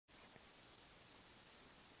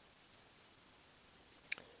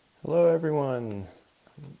Hello everyone.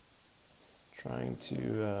 I'm trying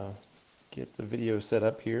to get the video set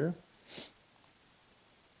up here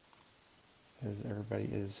as everybody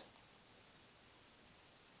is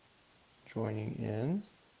joining in.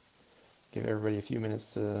 Give everybody a few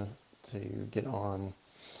minutes to get on.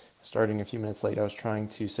 Starting a few minutes late, I was trying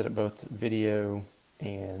to set up both video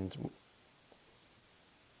and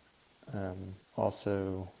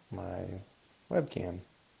also my webcam.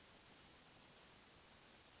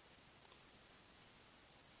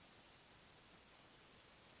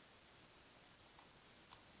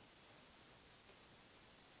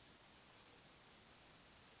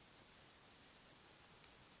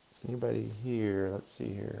 Is anybody here? Let's see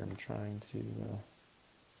here. I'm trying to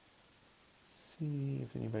see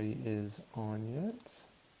if anybody is on yet.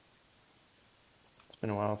 It's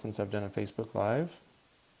been a while since I've done a Facebook Live.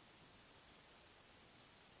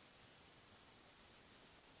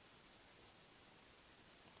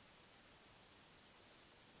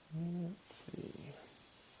 Let's see.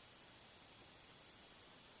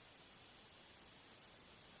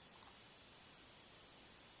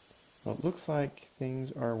 Well, it looks like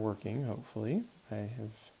things are working, hopefully. I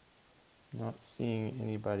have not seen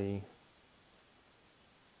anybody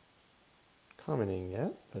commenting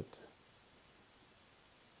yet, but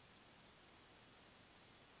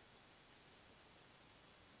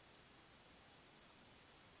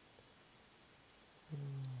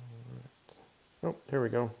oh, here we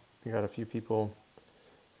go. We got a few people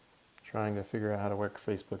trying to figure out how to work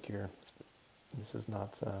Facebook here. This is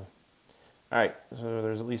not all right, so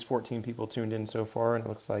there's at least 14 people tuned in so far, and it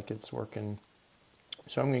looks like it's working.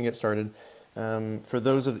 So I'm going to get started. For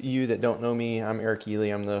those of you that don't know me, I'm Eric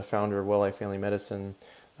Ehle. I'm the founder of Well Life Family Medicine.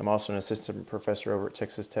 I'm also an assistant professor over at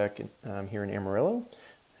Texas Tech here in Amarillo.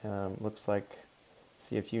 Looks like,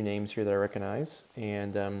 see a few names here that I recognize.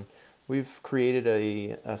 And we've created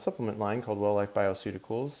a supplement line called Well Life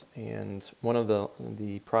Bioceuticals, and one of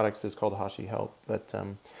the products is called Hashi Help. But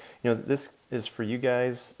this is for you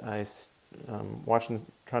guys. Trying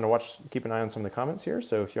to keep an eye on some of the comments here.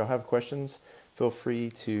 So if y'all have questions, feel free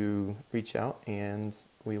to reach out and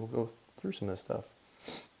we will go through some of this stuff.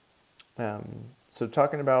 So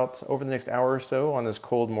talking about over the next hour or so on this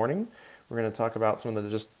cold morning, we're going to talk about some of the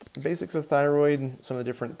just basics of thyroid, some of the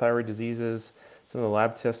different thyroid diseases, some of the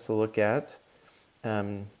lab tests to look at.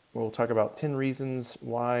 We'll talk about 10 reasons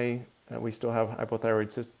why we still have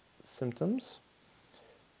hypothyroid symptoms.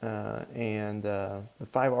 And the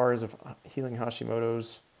 5 R's of healing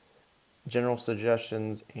Hashimoto's, general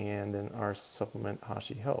suggestions, and then our supplement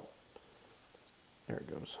Hashi Help. There it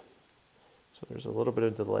goes. So there's a little bit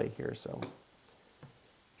of delay here, so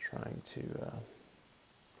trying to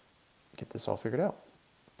get this all figured out.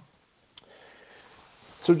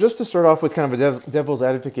 So just to start off with kind of a devil's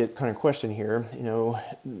advocate kind of question here,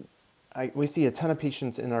 we see a ton of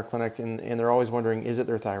patients in our clinic and they're always wondering, is it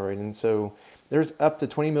their thyroid? And so there's up to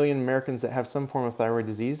 20 million Americans that have some form of thyroid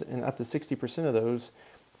disease, and up to 60% of those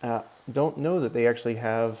don't know that they actually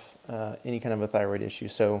have any kind of a thyroid issue.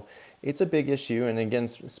 So it's a big issue, and again,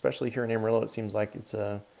 especially here in Amarillo, it seems like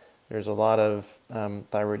there's a lot of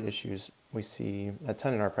thyroid issues. We see a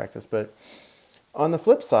ton in our practice. But on the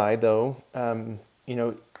flip side, though,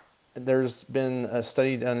 there's been a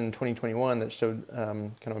study done in 2021 that showed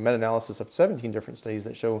kind of a meta-analysis of 17 different studies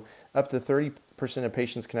that show up to 30% of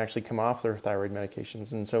patients can actually come off their thyroid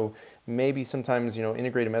medications. And so maybe sometimes,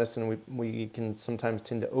 integrated medicine, we can sometimes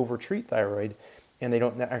tend to overtreat thyroid, and they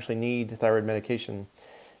don't actually need thyroid medication.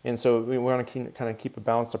 And so we want to kind of keep a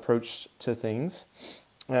balanced approach to things.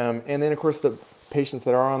 And then, of course, the patients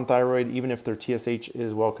that are on thyroid, even if their TSH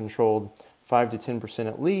is well controlled, 5 to 10%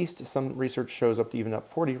 at least, some research shows up to even up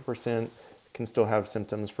 40% can still have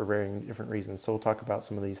symptoms for varying different reasons. So we'll talk about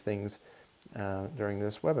some of these things during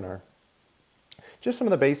this webinar. Just some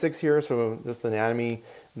of the basics here. So just the anatomy.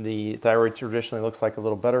 The thyroid traditionally looks like a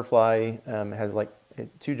little butterfly. It has like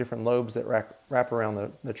 2 different lobes that wrap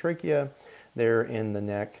around the trachea there in the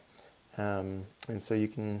neck. And so you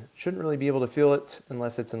shouldn't really be able to feel it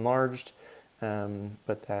unless it's enlarged,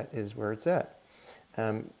 but that is where it's at.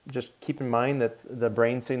 Just keep in mind that the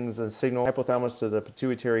brain sends a signal hypothalamus to the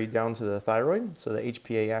pituitary down to the thyroid, so the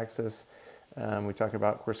HPA axis. We talk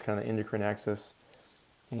about, of course, kind of the endocrine axis,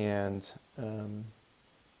 and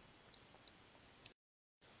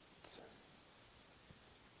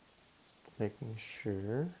making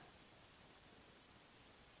sure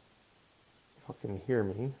if you can hear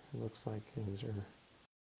me. It looks like things are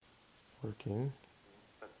working,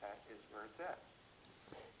 but that is where it's at.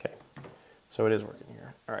 Okay. So it is working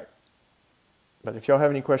here. All right. But if y'all have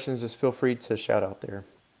any questions, just feel free to shout out there.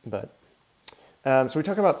 But So we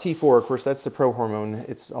talk about T4, of course, that's the prohormone.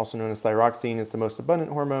 It's also known as thyroxine. It's the most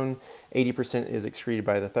abundant hormone. 80% is excreted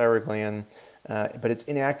by the thyroid gland, but it's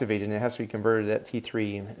inactivated and it has to be converted at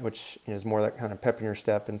T3, which is more that kind of pep in your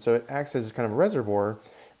step. And so it acts as kind of a reservoir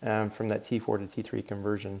from that T4 to T3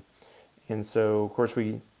 conversion. And so, of course,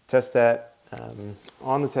 we test that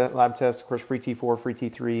on the lab test, of course, free T4, free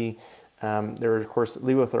T3. There, of course,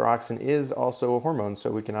 levothyroxine is also a hormone, so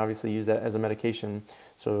we can obviously use that as a medication.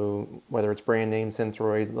 So whether it's brand name,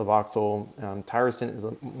 Synthroid, Levoxyl, Tyrosine is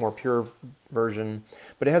a more pure version,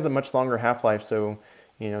 but it has a much longer half-life, so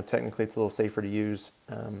technically it's a little safer to use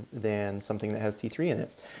than something that has T3 in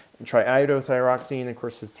it. Triiodothyroxine, of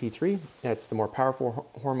course, is T3. It's the more powerful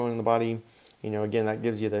hormone in the body. Again, that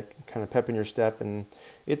gives you the kind of pep in your step, and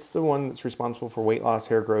it's the one that's responsible for weight loss,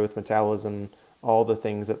 hair growth, metabolism, all the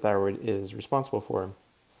things that thyroid is responsible for.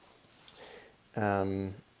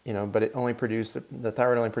 But the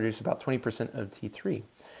thyroid only produces about 20% of T3.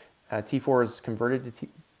 T4 is converted to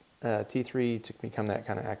T3 to become that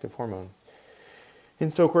kind of active hormone.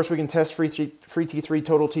 And so, of course, we can test free T3,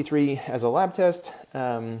 total T3 as a lab test,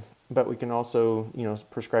 but we can also,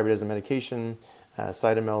 prescribe it as a medication,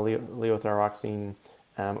 Cytomel, levothyroxine,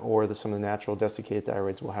 or some of the natural desiccated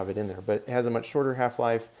thyroids will have it in there. But it has a much shorter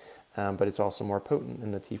half-life, but it's also more potent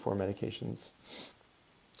than the T4 medications.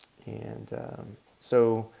 And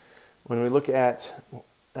so when we look at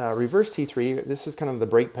reverse T3, this is kind of the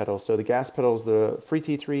brake pedal. So the gas pedal is the free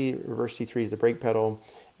T3, reverse T3 is the brake pedal.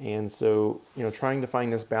 And so, trying to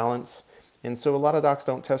find this balance. And so a lot of docs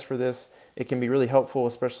don't test for this. It can be really helpful,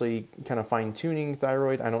 especially kind of fine-tuning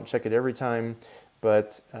thyroid. I don't check it every time,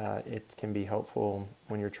 but it can be helpful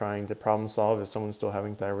when you're trying to problem solve if someone's still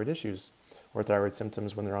having thyroid issues or thyroid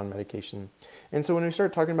symptoms when they're on medication. And so when we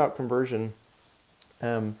start talking about conversion,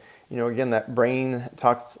 again, that brain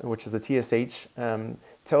tox, which is the TSH,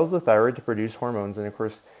 tells the thyroid to produce hormones. And of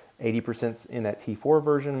course, 80% in that T4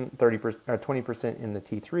 version, 20% in the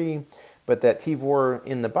T3. But that T4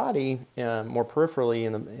 in the body, more peripherally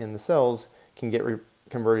in the cells, can get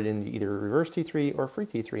converted into either reverse T3 or free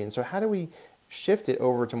T3. And so how do we shift it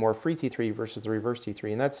over to more free T3 versus the reverse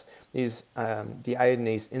T3? And that's these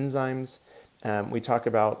deiodinase enzymes. We talk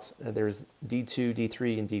about there's D2,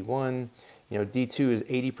 D3, and D1. D2 is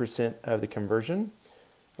 80% of the conversion.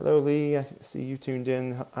 Hello, Lee. I see you tuned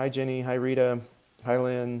in. Hi, Jenny. Hi, Rita. Hi,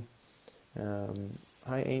 Lynn.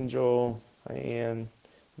 Hi, Angel. Hi, Ann.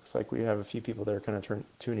 Looks like we have a few people that are kind of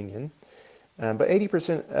tuning in. But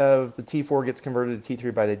 80% of the T4 gets converted to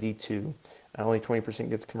T3 by the D2. Only 20%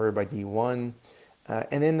 gets converted by D1.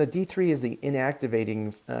 And then the D3 is the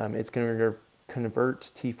inactivating. It's going to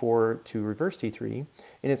convert T4 to reverse T3.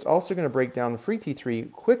 And it's also going to break down free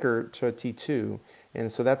T3 quicker to a T2.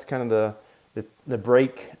 And so that's kind of the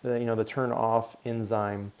break, the turn off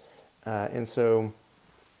enzyme. And so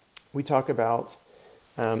we talk about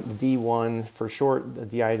the D1 for short, the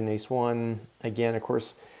deiodinase 1. Again, of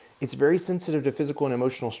course, it's very sensitive to physical and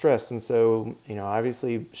emotional stress. And so,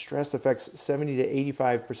 obviously stress affects 70 to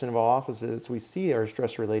 85% of all office visits we see are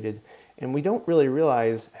stress related. And we don't really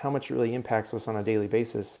realize how much it really impacts us on a daily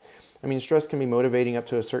basis. I mean, stress can be motivating up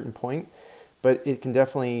to a certain point, but it can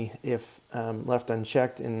definitely, if left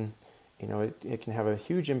unchecked, and it can have a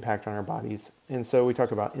huge impact on our bodies. And so we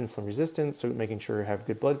talk about insulin resistance, so making sure you have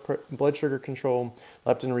good blood sugar control,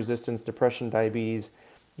 leptin resistance, depression, diabetes,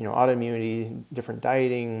 autoimmunity, different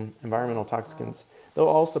dieting, environmental toxicants. They'll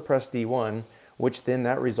all suppress D1, which then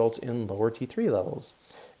that results in lower T3 levels.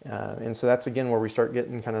 And so that's, again, where we start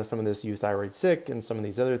getting kind of some of this euthyroid sick and some of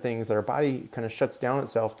these other things that our body kind of shuts down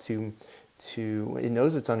itself to it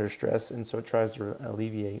knows it's under stress, and so it tries to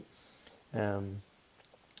alleviate.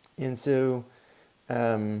 And so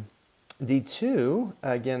D2,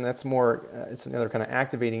 again, that's more, it's another kind of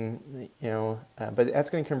activating, but that's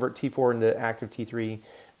going to convert T4 into active T3.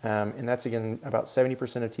 And that's, again, about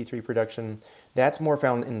 70% of T3 production. That's more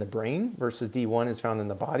found in the brain versus D1 is found in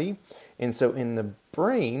the body. And so in the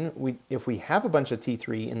brain, if we have a bunch of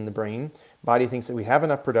T3 in the brain, body thinks that we have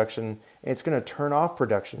enough production, and it's going to turn off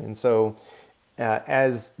production. And so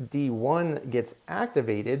as D1 gets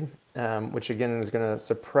activated, which again is going to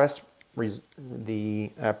suppress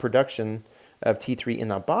the production of T3 in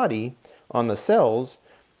the body on the cells,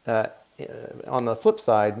 on the flip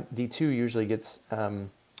side, D2 usually gets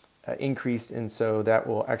increased, and so that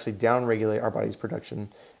will actually downregulate our body's production.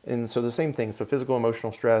 And so the same thing, so physical,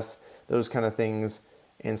 emotional stress, those kind of things,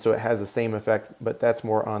 and so it has the same effect, but that's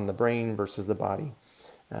more on the brain versus the body.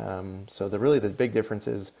 So really the big difference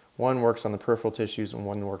is one works on the peripheral tissues and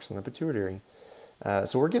one works on the pituitary.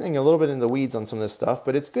 So we're getting a little bit into the weeds on some of this stuff,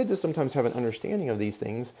 but it's good to sometimes have an understanding of these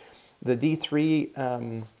things. The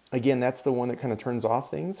D3 again, that's the one that kind of turns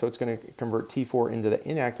off things. So it's going to convert T4 into the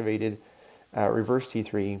inactivated reverse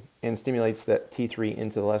T3 and stimulates that T3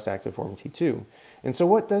 into the less active form T2. And so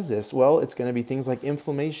what does this? Well, it's going to be things like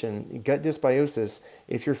inflammation, gut dysbiosis.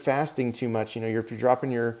 If you're fasting too much, if you're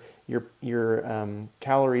dropping your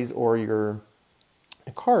calories or your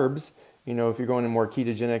carbs, if you're going in more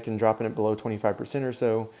ketogenic and dropping it below 25% or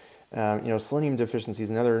so, selenium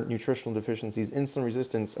deficiencies and other nutritional deficiencies, insulin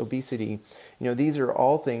resistance, obesity, these are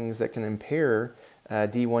all things that can impair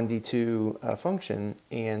D1, D2 function,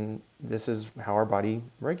 and this is how our body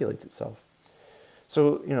regulates itself.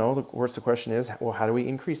 So, of course, the question is, well, how do we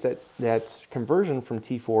increase that conversion from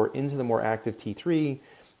T4 into the more active T3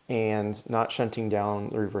 and not shunting down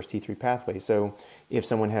the reverse T3 pathway? So if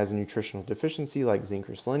someone has a nutritional deficiency like zinc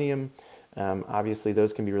or selenium, obviously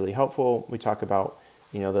those can be really helpful. We talk about,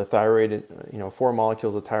 the thyroid, 4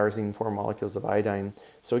 molecules of tyrosine, 4 molecules of iodine.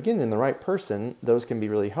 So again, in the right person, those can be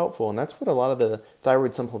really helpful. And that's what a lot of the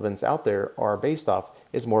thyroid supplements out there are based off,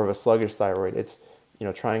 is more of a sluggish thyroid. It's,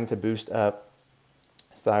 trying to boost up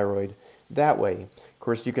thyroid that way. Of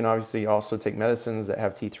course, you can obviously also take medicines that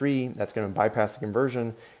have T3. That's going to bypass the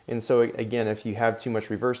conversion. And so again, if you have too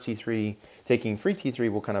much reverse T3, taking free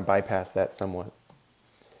T3 will kind of bypass that somewhat.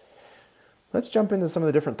 Let's jump into some of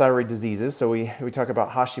the different thyroid diseases. So we talk about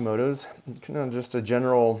Hashimoto's, just a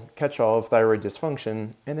general catch-all of thyroid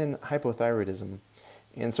dysfunction, and then hypothyroidism.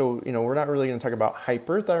 And so, we're not really going to talk about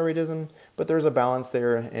hyperthyroidism, but there's a balance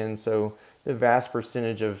there. And so the vast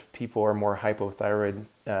percentage of people are more hypothyroid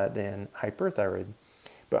than hyperthyroid.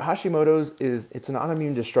 But Hashimoto's it's an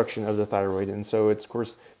autoimmune destruction of the thyroid. And so it's, of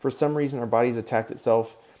course, for some reason our body's attacked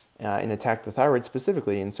itself and attacked the thyroid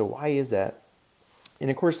specifically. And so why is that? And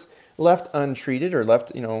of course, left untreated or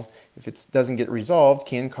left, if it doesn't get resolved,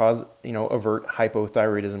 can cause, overt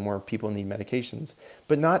hypothyroidism where people need medications.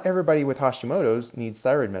 But not everybody with Hashimoto's needs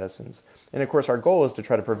thyroid medicines. And of course, our goal is to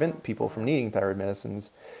try to prevent people from needing thyroid medicines.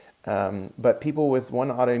 But people with one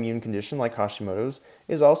autoimmune condition like Hashimoto's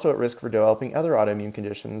is also at risk for developing other autoimmune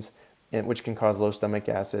conditions, which can cause low stomach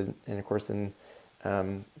acid, and of course then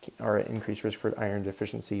are at increased risk for iron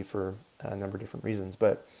deficiency for a number of different reasons.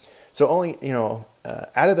 But so only,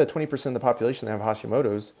 out of the 20% of the population that have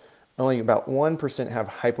Hashimoto's, only about 1% have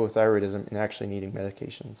hypothyroidism and actually needing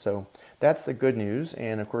medication. So that's the good news.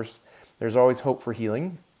 And of course, there's always hope for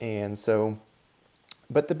healing. And so,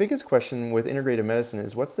 but the biggest question with integrative medicine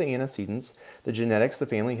is what's the antecedents, the genetics, the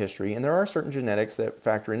family history, and there are certain genetics that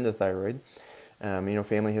factor into thyroid.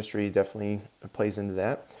 Family history definitely plays into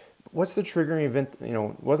that. What's the triggering event,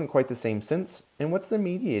 wasn't quite the same since, and what's the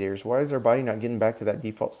mediators? Why is our body not getting back to that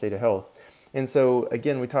default state of health? And so,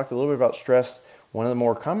 again, we talked a little bit about stress, one of the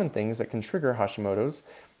more common things that can trigger Hashimoto's,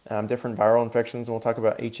 different viral infections, and we'll talk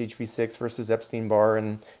about HHV6 versus Epstein-Barr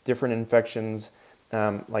and different infections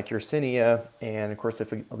like Yersinia, and of course,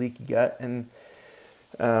 if a leaky gut, and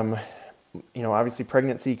obviously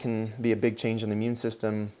pregnancy can be a big change in the immune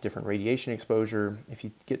system, different radiation exposure. If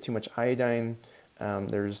you get too much iodine,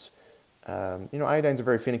 iodine's a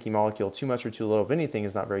very finicky molecule. Too much or too little of anything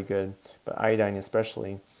is not very good, but iodine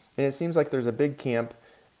especially. And it seems like there's a big camp.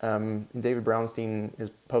 David Brownstein has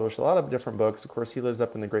published a lot of different books. Of course, he lives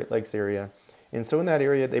up in the Great Lakes area. And so in that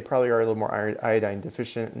area, they probably are a little more iodine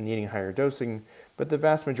deficient and needing higher dosing. But the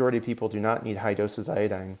vast majority of people do not need high doses of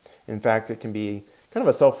iodine. In fact, it can be kind of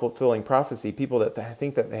a self-fulfilling prophecy. People that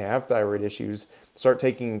think that they have thyroid issues start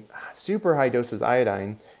taking super high doses of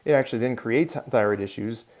iodine. It actually then creates thyroid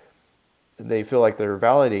issues. They feel like they're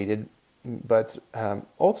validated, but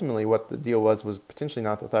ultimately what the deal was potentially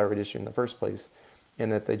not the thyroid issue in the first place,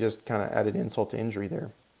 and that they just kind of added insult to injury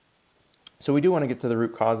there. So we do want to get to the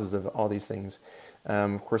root causes of all these things.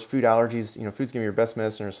 Of course, food allergies, food's going to be your best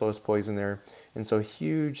medicine or slowest poison there. And so a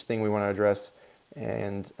huge thing we want to address,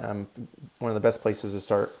 and one of the best places to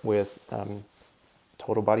start with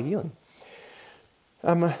total body healing.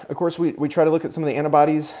 Of course, we try to look at some of the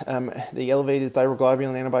antibodies, the elevated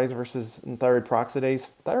thyroglobulin antibodies versus thyroid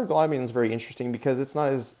peroxidase. Thyroglobulin is very interesting because it's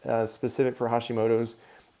not as specific for Hashimoto's.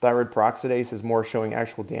 Thyroid peroxidase is more showing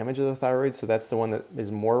actual damage of the thyroid, so that's the one that is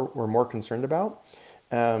we're more concerned about.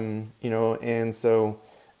 And so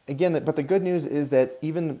again, but the good news is that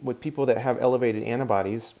even with people that have elevated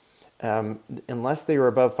antibodies, unless they were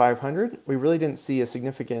above 500, we really didn't see a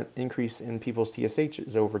significant increase in people's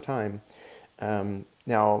TSHs over time.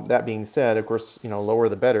 Now that being said, of course, lower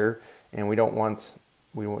the better, and we don't want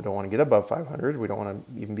to get above 500. We don't want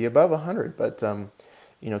to even be above 100. But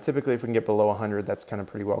typically if we can get below 100, that's kind of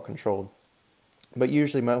pretty well controlled. But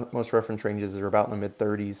usually most reference ranges are about in the mid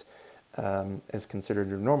 30s as considered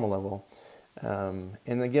a normal level. And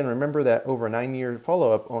again, remember that over a 9-year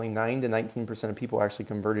follow-up, only 9 to 19% of people actually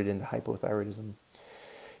converted into hypothyroidism.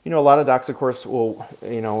 A lot of docs, of course, will,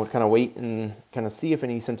 kind of wait and kind of see if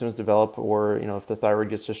any symptoms develop or, if the thyroid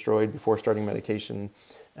gets destroyed before starting medication.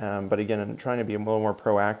 But again, I'm trying to be a little more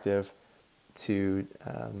proactive to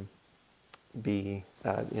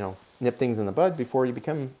nip things in the bud before you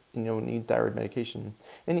become, need thyroid medication.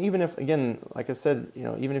 And even if, again, like I said,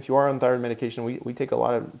 even if you are on thyroid medication, we take a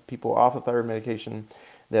lot of people off of thyroid medication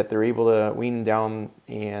that they're able to wean down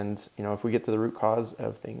and, if we get to the root cause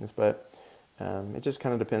of things. But it just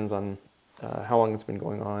kind of depends on how long it's been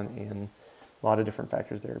going on and a lot of different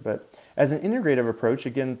factors there. But as an integrative approach,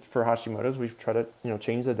 again, for Hashimoto's, we try to,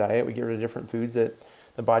 change the diet. We get rid of different foods that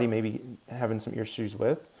the body may be having some issues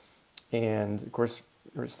with. And of course,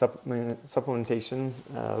 supplementation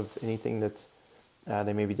of anything that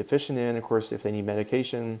they may be deficient in. Of course, if they need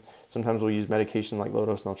medication, sometimes we'll use medication like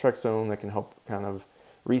low-dose naltrexone that can help kind of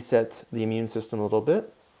reset the immune system a little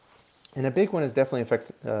bit. And a big one is definitely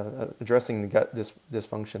addressing the gut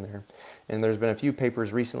dysfunction there. And there's been a few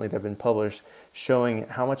papers recently that have been published showing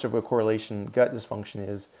how much of a correlation gut dysfunction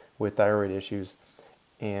is with thyroid issues.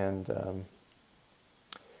 And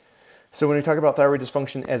so when we talk about thyroid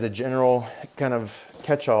dysfunction as a general kind of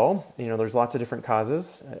catch-all, there's lots of different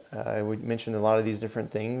causes. We mentioned a lot of these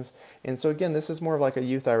different things. And so again, this is more of like a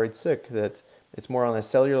euthyroid sick, that it's more on a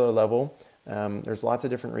cellular level. There's lots of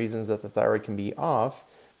different reasons that the thyroid can be off.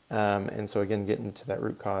 And so again, getting to that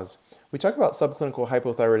root cause. We talk about subclinical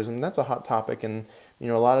hypothyroidism. That's a hot topic, and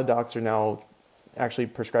a lot of docs are now actually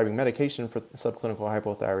prescribing medication for subclinical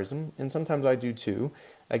hypothyroidism, and sometimes I do too.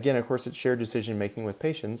 Again, of course, it's shared decision making with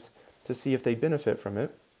patients to see if they benefit from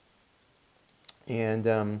it. And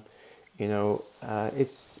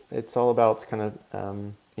it's all about kind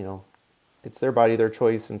of it's their body, their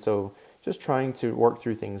choice, and so just trying to work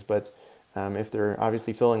through things. But if they're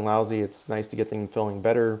obviously feeling lousy, it's nice to get them feeling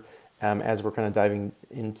better as we're kind of diving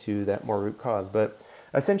into that more root cause. But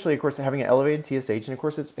essentially, of course, having an elevated TSH, and of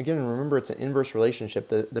course, it's, again, remember, it's an inverse relationship.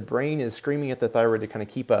 The brain is screaming at the thyroid to kind of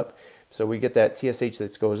keep up. So we get that TSH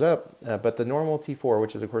that goes up, but the normal T4,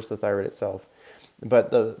 which is, of course, the thyroid itself.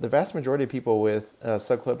 But the vast majority of people with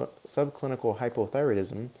subclinical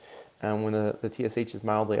hypothyroidism, when the TSH is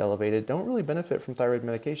mildly elevated, don't really benefit from thyroid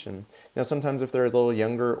medication. Now, sometimes if they're a little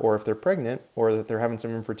younger, or if they're pregnant, or that they're having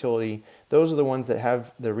some infertility, those are the ones that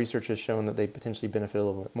have, the research has shown that they potentially benefit a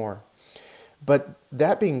little bit more. But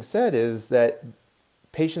that being said, is that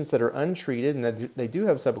patients that are untreated and that they do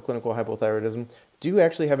have subclinical hypothyroidism do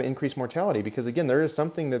actually have an increased mortality, because again, there is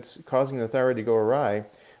something that's causing the thyroid to go awry.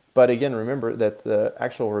 But again, remember that the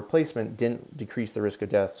actual replacement didn't decrease the risk of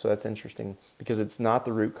death. So that's interesting, because it's not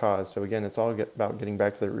the root cause. So again, it's all about getting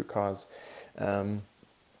back to the root cause.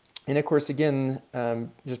 And of course, again,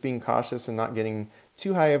 just being cautious and not getting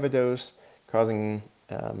too high of a dose, causing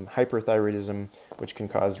hyperthyroidism, which can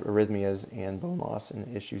cause arrhythmias and bone loss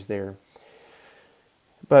and issues there.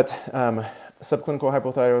 But subclinical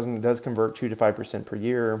hypothyroidism does convert 2 to 5% per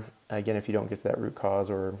year. Again, if you don't get to that root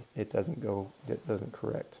cause, or it doesn't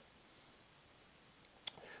correct.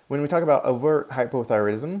 When we talk about overt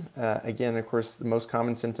hypothyroidism, again, of course, the most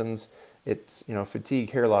common symptoms, it's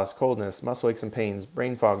fatigue, hair loss, coldness, muscle aches and pains,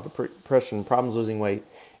 brain fog, depression, problems losing weight.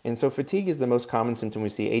 And so fatigue is the most common symptom we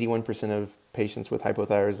see. 81% of patients with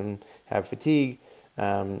hypothyroidism have fatigue.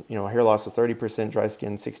 Hair loss is 30%, dry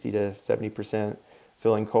skin 60 to 70%,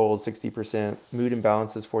 feeling cold 60%, mood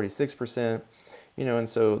imbalances 46%. And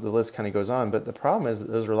so the list kind of goes on. But the problem is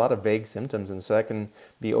that those are a lot of vague symptoms, and so that can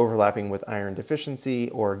be overlapping with iron deficiency,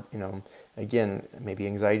 or, again, maybe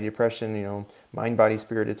anxiety, depression, mind, body,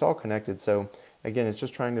 spirit. It's all connected. So again, it's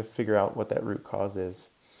just trying to figure out what that root cause is.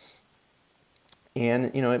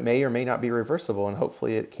 And, it may or may not be reversible, and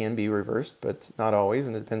hopefully it can be reversed, but not always,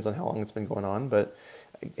 and it depends on how long it's been going on. But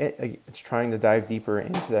it's trying to dive deeper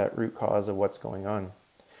into that root cause of what's going on.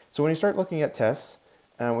 So when you start looking at tests,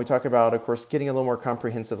 we talk about, of course, getting a little more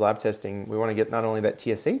comprehensive lab testing. We want to get not only that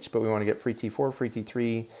TSH, but we want to get free T4, free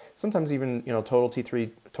T3, sometimes even, total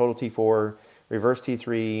T3, total T4, reverse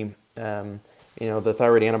T3, the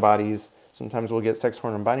thyroid antibodies. Sometimes we'll get sex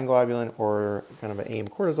hormone binding globulin, or kind of an AM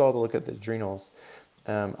cortisol to look at the adrenals.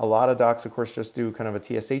 A lot of docs, of course, just do kind of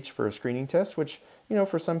a TSH for a screening test, which,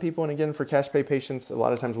 for some people, and again, for cash pay patients, a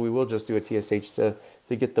lot of times we will just do a TSH to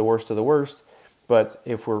get the worst of the worst. But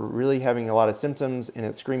if we're really having a lot of symptoms and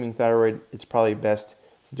it's screaming thyroid, it's probably best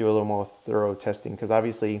to do a little more thorough testing, because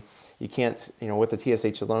obviously you can't, with the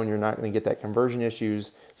TSH alone, you're not going to get that conversion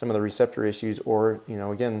issues, some of the receptor issues, or,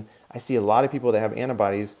 again, I see a lot of people that have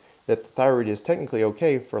antibodies that the thyroid is technically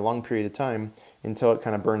okay for a long period of time until it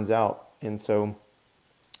kind of burns out. And so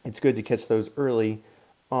it's good to catch those early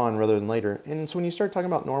on rather than later. And so when you start talking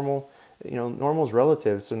about normal, normal is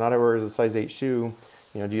relative. So not everywhere is a size 8 shoe.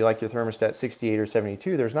 Do you like your thermostat 68 or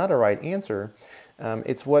 72? There's not a right answer.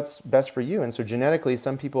 It's what's best for you. And so genetically,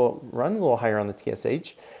 some people run a little higher on the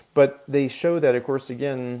TSH, but they show that, of course,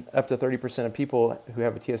 again, up to 30% of people who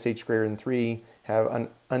have a TSH greater than 3 have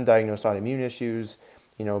undiagnosed autoimmune issues.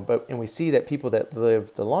 And we see that people that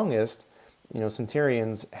live the longest,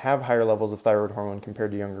 centurions, have higher levels of thyroid hormone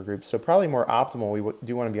compared to younger groups. So probably more optimal. We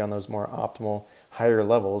do want to be on those more optimal, higher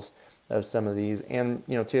levels of some of these. And,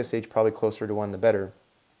 TSH probably closer to 1, the better.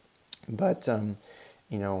 But,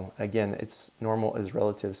 again, it's normal is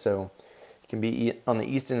relative. So it can be on the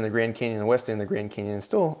east end of the Grand Canyon and the west end of the Grand Canyon, and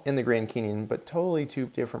still in the Grand Canyon, but totally two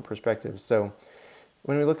different perspectives. So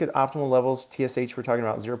when we look at optimal levels, TSH, we're talking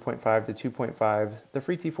about 0.5 to 2.5. The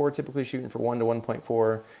free T4 typically shooting for 1 to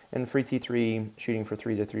 1.4, and free T3 shooting for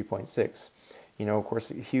 3 to 3.6. Of course,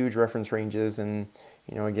 huge reference ranges, and,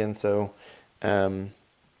 again, so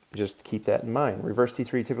just keep that in mind. Reverse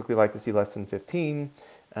T3 typically like to see less than 15.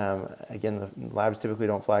 Again, the labs typically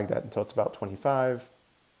don't flag that until it's about 25.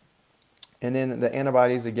 And then the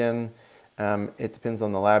antibodies, again, it depends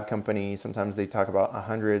on the lab company. Sometimes they talk about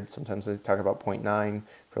 100, sometimes they talk about 0.9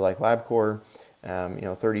 for like LabCorp.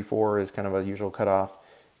 34 is kind of a usual cutoff.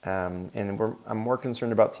 And I'm more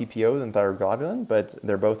concerned about TPO than thyroid globulin, but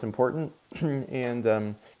they're both important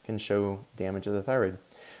and can show damage of the thyroid.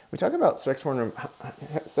 We talk about sex hormone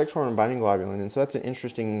binding globulin, and so that's an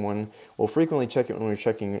interesting one. We'll frequently check it when we're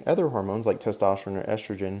checking other hormones like testosterone or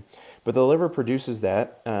estrogen, but the liver produces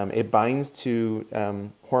that. It binds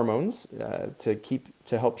to hormones to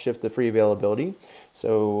help shift the free availability.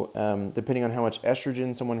 So depending on how much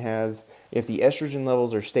estrogen someone has, if the estrogen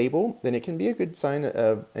levels are stable, then it can be a good sign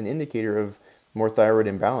of an indicator of more thyroid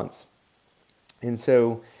imbalance. And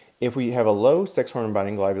so if we have a low sex hormone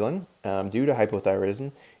binding globulin due to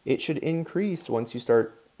hypothyroidism, it should increase once you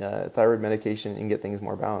start thyroid medication and get things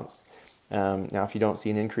more balanced. Now, if you don't see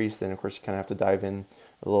an increase, then of course you kind of have to dive in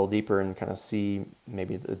a little deeper and kind of see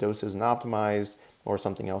maybe the dose isn't optimized or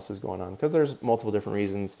something else is going on, because there's multiple different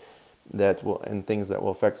reasons and things that will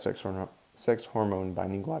affect sex hormone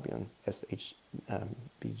binding globulin,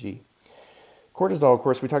 SHBG. Cortisol, of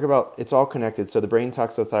course, we talk about, it's all connected. So the brain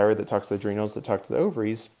talks to the thyroid, that talks to the adrenals, that talk to the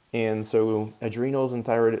ovaries. And so adrenals and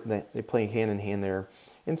thyroid, they play hand in hand there.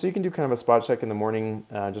 And so you can do kind of a spot check in the morning,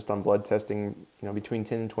 just on blood testing. Between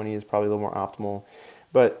 10 and 20 is probably a little more optimal.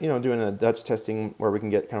 But, doing a Dutch testing where we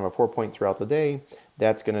can get kind of a 4-point throughout the day,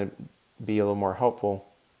 that's going to be a little more helpful.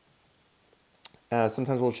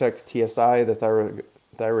 Sometimes we'll check TSI, the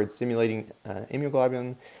thyroid stimulating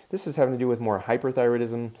immunoglobulin. This is having to do with more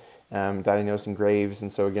hyperthyroidism, diagnosing Graves.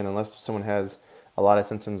 And so again, unless someone has a lot of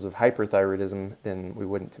symptoms of hyperthyroidism, then we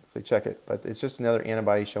wouldn't typically check it. But it's just another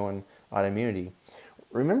antibody showing autoimmunity.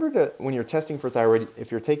 Remember when you're testing for thyroid,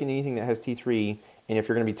 if you're taking anything that has T3, and if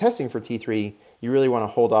you're going to be testing for T3, you really want to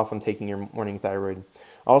hold off on taking your morning thyroid.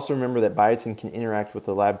 Also remember that biotin can interact with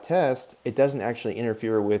the lab test. It doesn't actually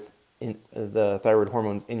interfere with the thyroid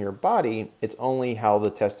hormones in your body. It's only how the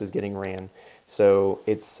test is getting ran. So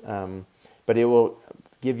but it will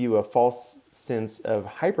give you a false sense of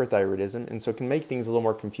hyperthyroidism, and so it can make things a little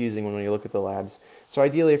more confusing when you look at the labs. So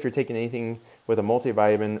ideally, if you're taking anything with a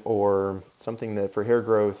multivitamin or something that for hair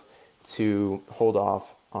growth, to hold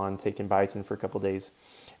off on taking biotin for a couple days.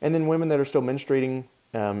 And then women that are still menstruating,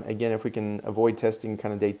 again, if we can avoid testing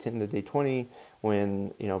kind of day 10 to day 20,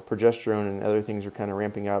 when progesterone and other things are kind of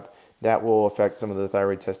ramping up, that will affect some of the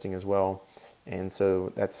thyroid testing as well. And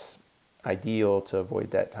so that's ideal to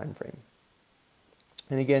avoid that time frame.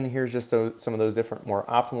 And again, here's just some of those different more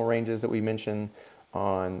optimal ranges that we mentioned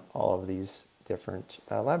on all of these different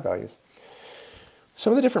lab values.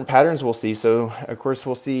 Some of the different patterns we'll see. So of course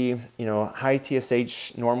we'll see, high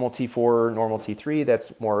TSH, normal T4, normal T3.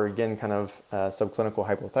 That's more, again, kind of subclinical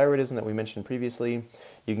hypothyroidism that we mentioned previously.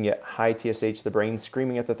 You can get high TSH, the brain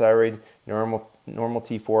screaming at the thyroid, normal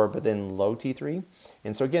T4, but then low T3.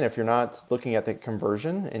 And so again, if you're not looking at the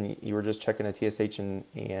conversion and you were just checking a TSH and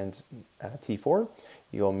T4,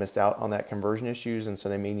 you'll miss out on that conversion issues. And so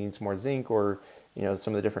they may need some more zinc or,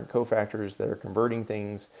 some of the different cofactors that are converting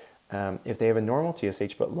things. If they have a normal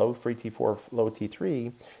TSH but low free T4, low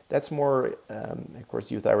T3, that's more, of course,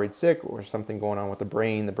 euthyroid sick or something going on with the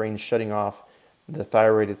brain. The brain's shutting off the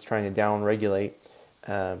thyroid. It's trying to down-regulate.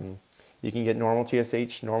 You can get normal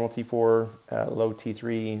TSH, normal T4, low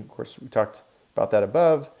T3. Of course, we talked about that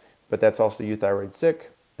above, but that's also euthyroid sick.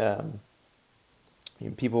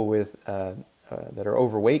 People with that are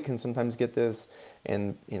overweight can sometimes get this,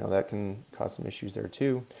 and that can cause some issues there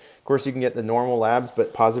too. Of course, you can get the normal labs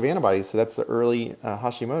but positive antibodies, so that's the early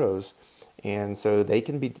Hashimoto's, and so they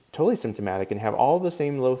can be totally symptomatic and have all the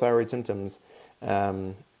same low thyroid symptoms.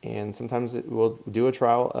 And sometimes we'll do a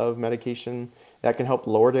trial of medication that can help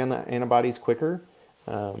lower down the antibodies quicker.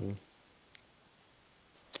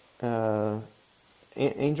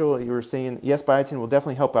 Angel, you were saying, yes, biotin will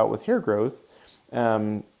definitely help out with hair growth.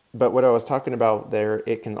 But what I was talking about there,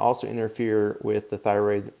 it can also interfere with the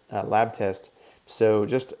thyroid lab test. So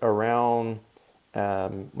just around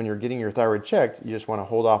when you're getting your thyroid checked, you just want to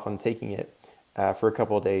hold off on taking it for a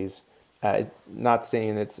couple of days. Not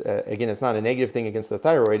saying it's, again, it's not a negative thing against the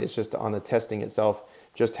thyroid, it's just on the testing itself,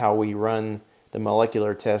 just how we run the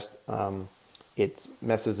molecular test, it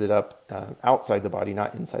messes it up outside the body,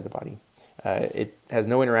 not inside the body. It has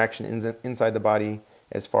no interaction inside the body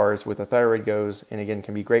as far as with the thyroid goes, and again,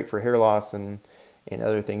 can be great for hair loss and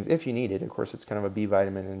other things if you need it. Of course, it's kind of a B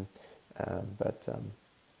vitamin,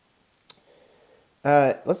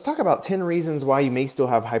 let's talk about 10 reasons why you may still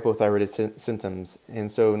have hypothyroid symptoms.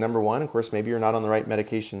 And so number one, of course, maybe you're not on the right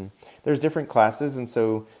medication. There's different classes, and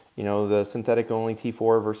so the synthetic only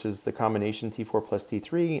T4 versus the combination T4 plus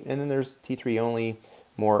T3, and then there's T3 only,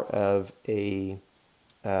 more of a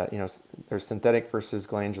there's synthetic versus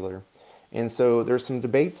glandular. And so there's some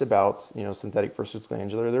debates about synthetic versus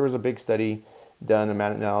glandular. There was a big study done, a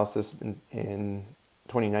meta-analysis in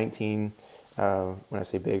 2019. When I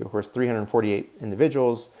say big, of course, 348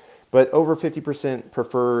 individuals, but over 50%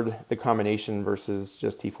 preferred the combination versus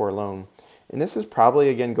just T4 alone. And this is probably,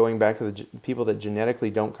 again, going back to the people that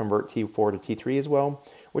genetically don't convert T4 to T3 as well,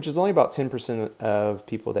 which is only about 10% of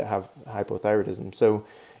people that have hypothyroidism. So,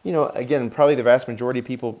 again, probably the vast majority of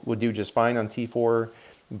people would do just fine on T4,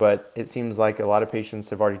 but it seems like a lot of patients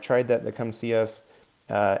have already tried that come see us,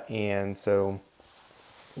 and so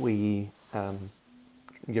we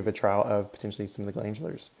give a trial of potentially some of the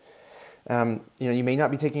glandulars. You may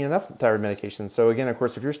not be taking enough thyroid medications. So again, of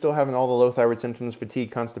course, if you're still having all the low thyroid symptoms,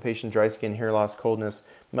 fatigue, constipation, dry skin, hair loss, coldness,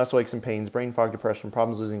 muscle aches and pains, brain fog, depression,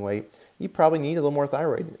 problems losing weight, you probably need a little more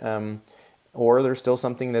thyroid. Or there's still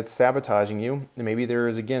something that's sabotaging you. And maybe there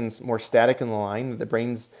is, again, more static in the line, that the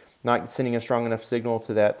brain's not sending a strong enough signal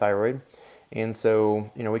to that thyroid. And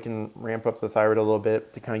so, we can ramp up the thyroid a little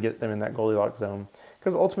bit to kind of get them in that Goldilocks zone.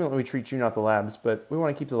 Because ultimately we treat you, not the labs, but we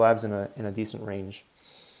want to keep the labs in a decent range.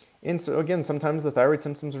 And so again, sometimes the thyroid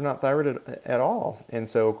symptoms are not thyroid at all. And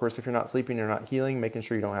so, of course, if you're not sleeping or not healing, making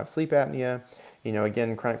sure you don't have sleep apnea.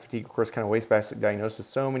 Again, chronic fatigue, of course, kind of wastebasket diagnosis.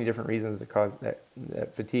 So many different reasons that cause that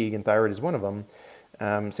fatigue, and thyroid is one of them.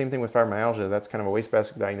 Same thing with fibromyalgia. That's kind of a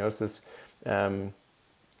wastebasket diagnosis. And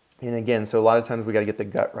again, so a lot of times we got to get the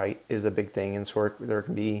gut right is a big thing. And so there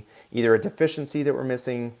can be either a deficiency that we're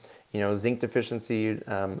missing, zinc deficiency,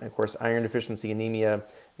 of course, iron deficiency, anemia.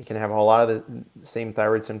 You can have a lot of the same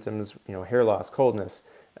thyroid symptoms, hair loss, coldness,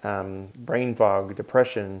 brain fog,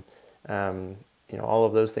 depression, all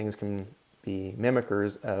of those things can be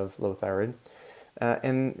mimickers of low thyroid.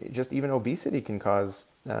 And just even obesity can cause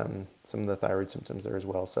some of the thyroid symptoms there as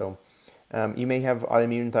well. So you may have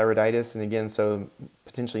autoimmune thyroiditis, and again, so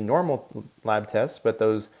potentially normal lab tests, but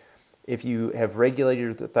those, if you have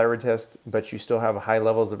regulated the thyroid test, but you still have high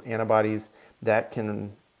levels of antibodies, that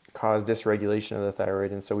can cause dysregulation of the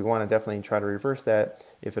thyroid. And so we want to definitely try to reverse that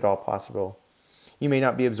if at all possible. You may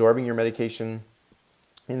not be absorbing your medication.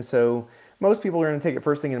 And so most people are going to take it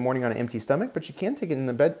first thing in the morning on an empty stomach, but you can take it in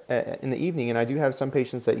the bed in the evening. And I do have some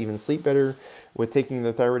patients that even sleep better with taking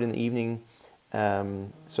the thyroid in the evening.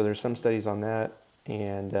 So there's some studies on that.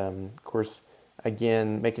 And of course,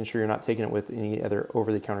 again, making sure you're not taking it with any other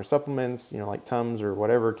over-the-counter supplements, like Tums or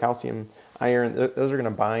whatever, calcium, iron. Those are going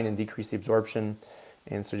to bind and decrease the absorption.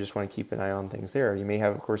 And so just want to keep an eye on things there. You may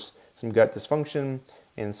have, of course, some gut dysfunction.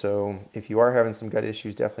 And so if you are having some gut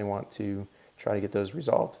issues, definitely want to try to get those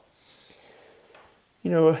resolved.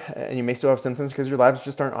 And you may still have symptoms because your labs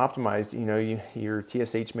just aren't optimized. Your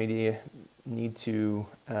TSH may need to,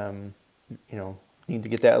 need to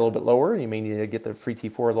get that a little bit lower. You may need to get the free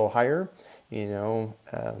T4 a little higher,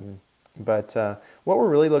 But what we're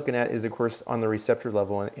really looking at is, of course, on the receptor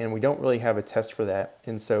level, and we don't really have a test for that.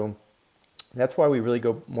 And so that's why we really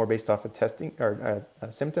go more based off of testing or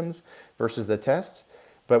symptoms versus the tests.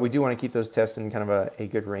 But we do want to keep those tests in kind of a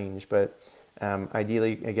good range. But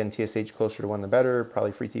ideally, again, TSH closer to 1 the better,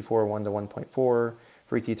 probably free T4 1 to 1.4,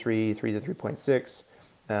 free T3 3 to 3.6.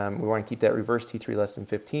 We want to keep that reverse T3 less than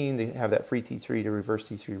 15 to have that free T3 to reverse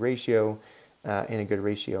T3 ratio in a good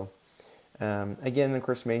ratio. Again, of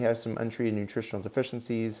course, may have some untreated nutritional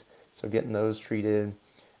deficiencies, so getting those treated.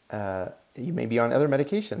 you may be on other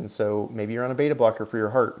medications. So maybe you're on a beta blocker for your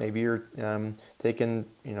heart. Maybe you're taking,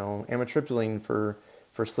 amitriptyline for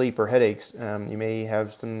sleep or headaches. You may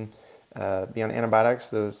have some be on antibiotics.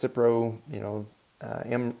 The Cipro,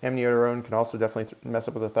 amiodarone can also definitely mess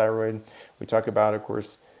up with the thyroid. We talk about, of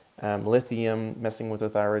course, lithium messing with the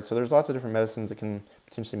thyroid. So there's lots of different medicines that can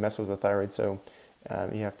potentially mess with the thyroid. So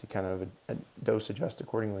you have to kind of dose adjust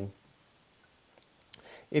accordingly.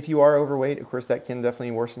 If you are overweight, of course, that can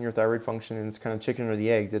definitely worsen your thyroid function, and it's kind of chicken or the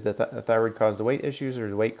egg. Did the thyroid cause the weight issues, or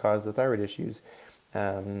did the weight cause the thyroid issues?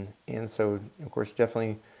 And so, of course,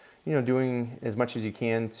 definitely, doing as much as you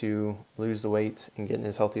can to lose the weight and getting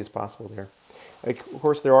as healthy as possible there. Of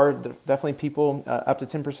course, there are definitely people, up to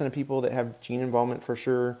 10% of people that have gene involvement for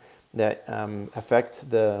sure, that affect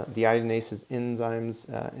the iodinases enzymes,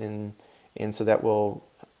 and so that will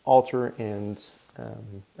alter and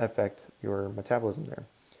affect your metabolism there.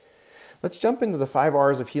 Let's jump into the 5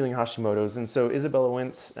 R's of healing Hashimoto's. And so Isabella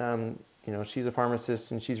Wentz, she's a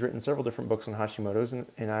pharmacist, and she's written several different books on Hashimoto's,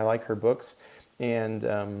 and I like her books. And,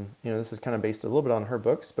 this is kind of based a little bit on her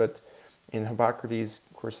books, but in Hippocrates,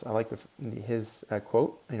 of course, I like his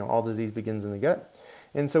quote, all disease begins in the gut.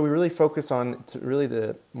 And so we really focus on,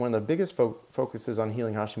 one of the biggest focuses on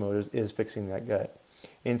healing Hashimoto's is fixing that gut.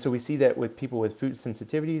 And so we see that with people with food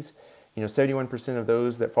sensitivities, 71% of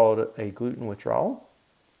those that followed a gluten withdrawal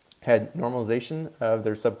had normalization of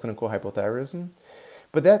their subclinical hypothyroidism.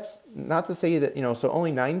 But that's not to say that, so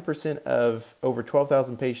only 9% of over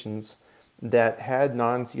 12,000 patients that had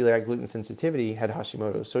non-celiac gluten sensitivity had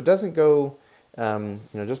Hashimoto's. So it doesn't go,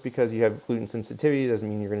 just because you have gluten sensitivity doesn't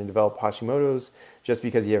mean you're going to develop Hashimoto's. Just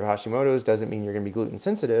because you have Hashimoto's doesn't mean you're going to be gluten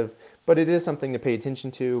sensitive, but it is something to pay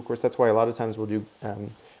attention to. Of course, that's why a lot of times we'll do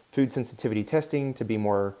food sensitivity testing to be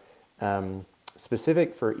more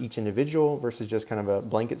specific for each individual versus just kind of a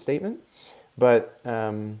blanket statement. But,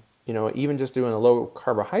 even just doing a low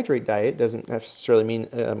carbohydrate diet doesn't necessarily mean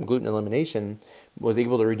gluten elimination was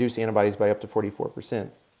able to reduce antibodies by up to 44%.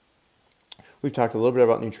 We've talked a little bit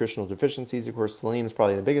about nutritional deficiencies. Of course, selenium is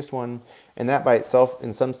probably the biggest one, and that by itself,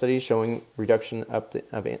 in some studies, showing reduction up to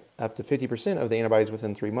 50% of the antibodies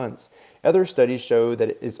within 3 months. Other studies show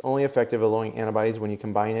that it's only effective at lowering antibodies when you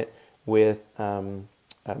combine it with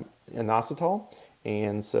inositol.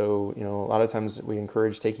 And so, a lot of times we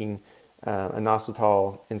encourage taking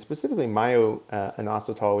inositol, and specifically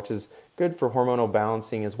inositol, which is good for hormonal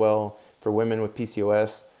balancing as well for women with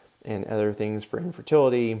PCOS and other things for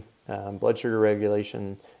infertility, blood sugar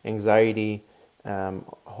regulation, anxiety, a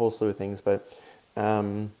whole slew of things. But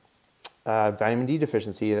vitamin D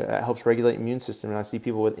deficiency, that helps regulate immune system. And I see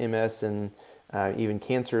people with MS and even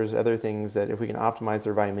cancers, other things, that if we can optimize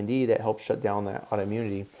their vitamin D, that helps shut down that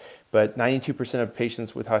autoimmunity. But 92% of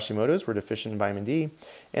patients with Hashimoto's were deficient in vitamin D,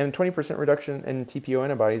 and 20% reduction in TPO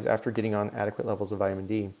antibodies after getting on adequate levels of vitamin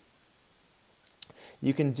D.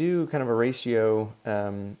 You can do kind of a ratio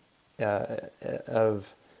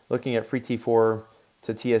of looking at free T4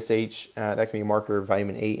 to TSH. That can be a marker of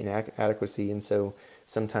vitamin A inadequacy, and so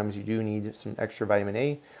sometimes you do need some extra vitamin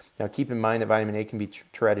A. Now keep in mind that vitamin A can be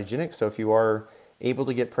teratogenic, so if you are able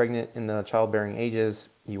to get pregnant in the childbearing ages,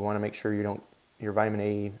 you want to make sure your vitamin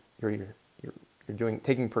A, you're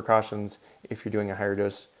taking precautions if you're doing a higher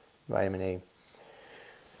dose vitamin A.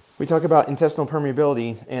 We talk about intestinal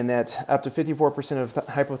permeability, and that up to 54% of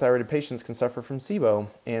hypothyroid patients can suffer from SIBO.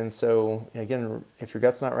 And so, again, if your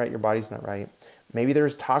gut's not right, your body's not right. Maybe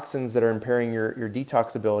there's toxins that are impairing your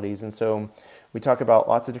detox abilities. And so we talk about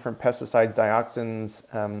lots of different pesticides, dioxins,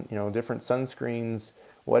 different sunscreens,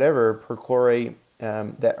 whatever, perchlorate,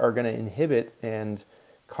 that are going to inhibit and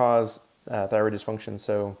cause thyroid dysfunction.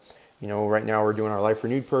 So, right now we're doing our Life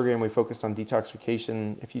Renewed program. We focused on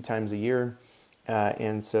detoxification a few times a year.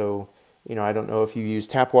 And so, I don't know if you use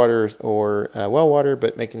tap water or well water,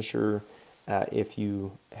 but making sure if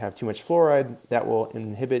you have too much fluoride, that will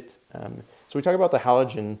inhibit. So we talk about the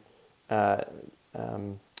halogen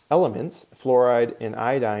elements. Fluoride and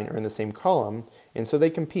iodine are in the same column, and so they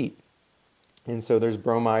compete. And so there's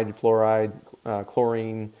bromide, fluoride,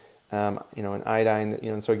 chlorine, and iodine.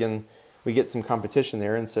 And so again, we get some competition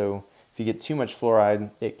there. And so if you get too much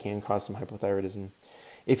fluoride, it can cause some hypothyroidism.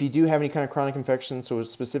 If you do have any kind of chronic infection, so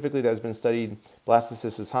specifically that has been studied,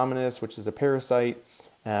 blastocystis hominis, which is a parasite,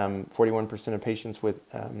 41% of patients with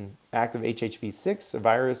active HHV6, a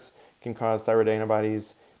virus, can cause thyroid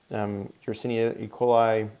antibodies. Yersinia E.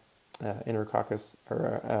 coli, Enterococcus,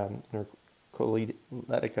 or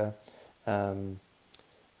Enterocolitica,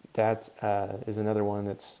 that is another one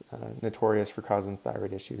that's notorious for causing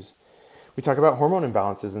thyroid issues. We talk about hormone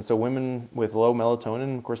imbalances, and so women with low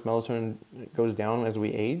melatonin, of course melatonin goes down as we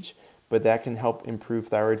age, but that can help improve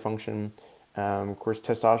thyroid function. Of course,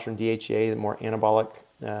 testosterone, DHEA, the more anabolic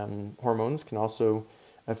hormones can also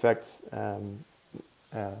affect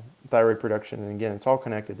thyroid production. And again, it's all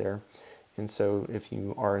connected there. And so if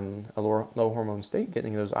you are in a low hormone state,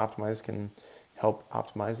 getting those optimized can help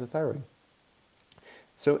optimize the thyroid.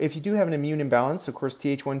 So if you do have an immune imbalance, of course,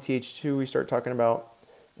 Th1, Th2, we start talking about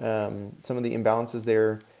some of the imbalances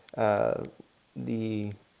there.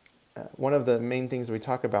 One of the main things we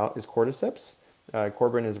talk about is cordyceps.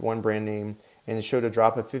 Corbin is one brand name, and it showed a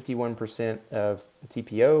drop of 51% of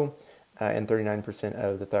TPO and 39%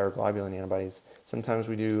 of the thyroglobulin antibodies. Sometimes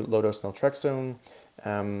we do low-dose naltrexone.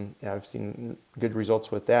 I've seen good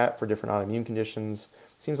results with that for different autoimmune conditions.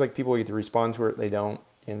 Seems like people either respond to it or they don't,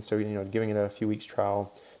 and so giving it a few weeks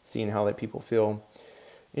trial, seeing how that people feel.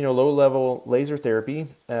 Low-level laser therapy.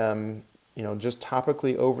 Just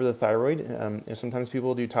topically over the thyroid. And sometimes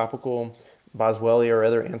people do topical Boswellia or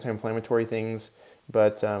other anti-inflammatory things,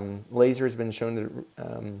 but laser has been shown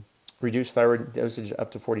to reduce thyroid dosage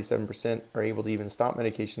up to 47%, are able to even stop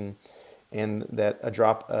medication, and that a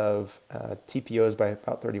drop of TPOs by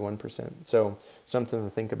about 31%. So something to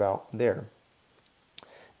think about there.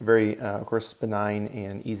 Very, of course, benign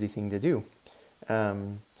and easy thing to do.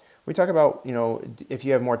 We talk about, if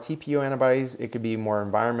you have more TPO antibodies, it could be more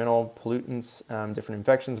environmental pollutants, different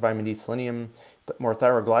infections, vitamin D, selenium. More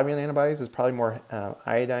thyroglobulin antibodies is probably more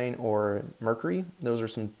iodine or mercury. Those are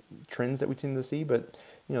some trends that we tend to see, but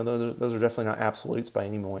those are definitely not absolutes by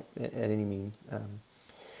any means.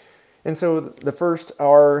 And so the first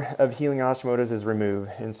R of healing Hashimoto's is remove.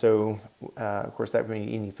 And so, of course, that would mean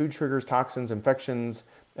any food triggers, toxins, infections,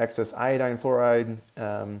 excess iodine, fluoride.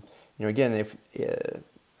 Again, if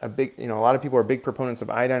a lot of people are big proponents of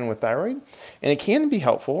iodine with thyroid, and it can be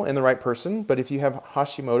helpful in the right person, but if you have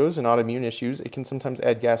Hashimoto's and autoimmune issues, it can sometimes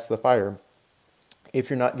add gas to the fire if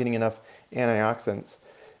you're not getting enough antioxidants.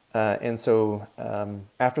 And so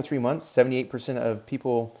after 3 months, 78% of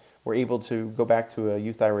people were able to go back to a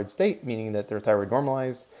euthyroid state, meaning that their thyroid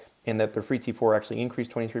normalized and that their free T4 actually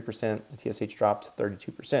increased 23%, the TSH dropped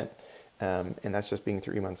 32%. And that's just being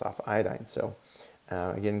 3 months off iodine. So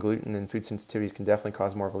again, gluten and food sensitivities can definitely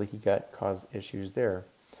cause more of a leaky gut, cause issues there.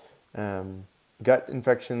 Gut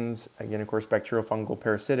infections, again, of course, bacterial, fungal,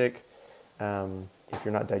 parasitic. If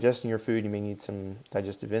you're not digesting your food, you may need some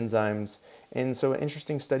digestive enzymes. And so an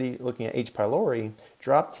interesting study looking at H. pylori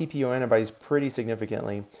dropped TPO antibodies pretty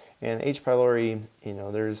significantly. And H. pylori,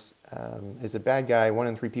 is a bad guy. 1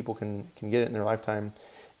 in 3 people can get it in their lifetime.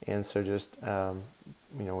 And so just,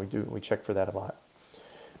 we check for that a lot.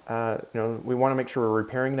 We want to make sure we're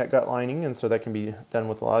repairing that gut lining, and so that can be done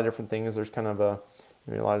with a lot of different things. There's kind of a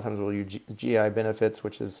lot of times we'll use GI benefits,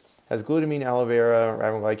 which has glutamine, aloe vera,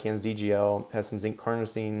 riboglycans, DGL, has some zinc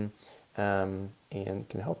carnosine, and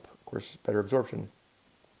can help, of course, better absorption.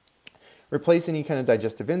 Replace any kind of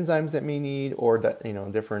digestive enzymes that may need, or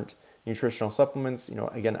different nutritional supplements.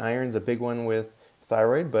 Again, iron's a big one with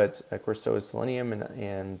thyroid, but of course so is selenium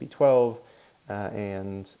and B12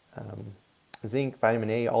 and zinc, vitamin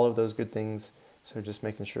A, all of those good things. So just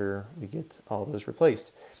making sure we get all of those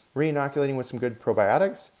replaced. Re-inoculating with some good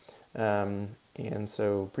probiotics. And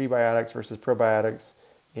so prebiotics versus probiotics,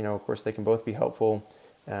 of course they can both be helpful.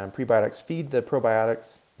 Prebiotics feed the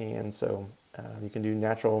probiotics, and so you can do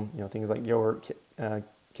natural, things like yogurt,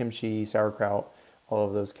 kimchi, sauerkraut, all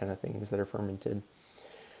of those kind of things that are fermented.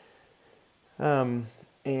 And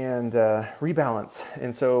rebalance.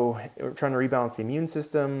 And so we're trying to rebalance the immune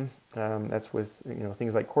system. That's with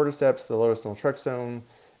things like cordyceps, the low-dose naltrexone,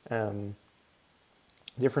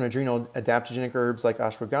 different adrenal adaptogenic herbs like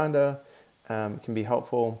ashwagandha can be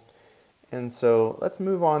helpful. And so let's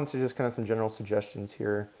move on to just kind of some general suggestions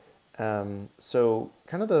here. So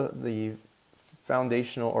kind of the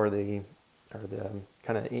foundational or the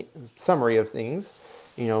kind of summary of things.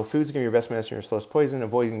 Food's going to be your best medicine, your slowest poison.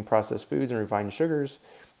 Avoiding processed foods and refined sugars.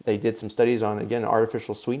 They did some studies on, again,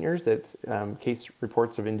 artificial sweeteners that case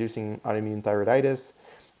reports of inducing autoimmune thyroiditis.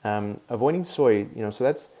 Avoiding soy, so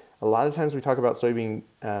that's a lot of times we talk about soy being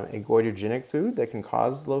a goitrogenic food that can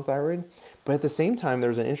cause low thyroid. But at the same time,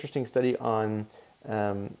 there's an interesting study on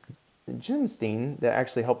ginseng that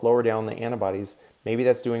actually helped lower down the antibodies. Maybe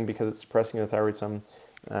that's doing because it's suppressing the thyroid some.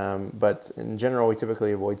 But in general, we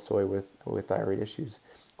typically avoid soy with thyroid issues.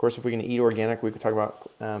 Of course, if we can eat organic, we could talk about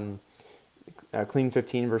clean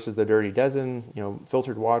 15 versus the dirty dozen.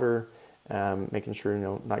 Filtered water, making sure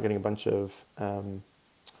not getting a bunch of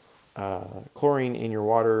chlorine in your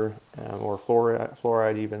water or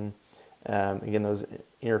fluoride even. Again, those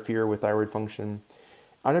interfere with thyroid function.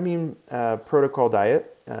 Autoimmune protocol diet.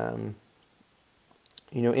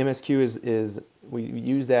 MSQ is we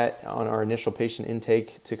use that on our initial patient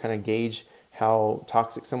intake to kind of gauge how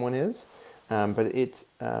toxic someone is. But it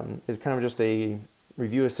is kind of just a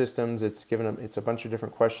review of systems. It's a bunch of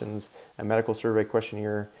different questions, a medical survey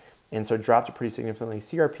questionnaire, and so it dropped it pretty significantly.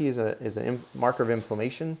 CRP is a marker of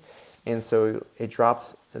inflammation, and so it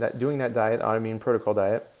dropped that doing that diet, autoimmune protocol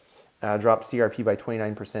diet, dropped CRP by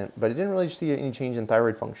 29%, but it didn't really see any change in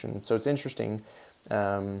thyroid function. So it's interesting.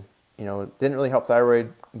 It didn't really help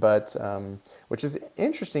thyroid, but which is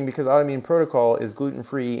interesting because autoimmune protocol is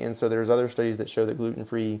gluten-free, and so there's other studies that show that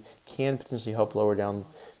gluten-free can potentially help lower down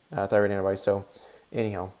thyroid antibodies. So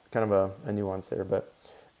anyhow, kind of a nuance there, but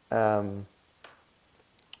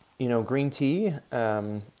green tea,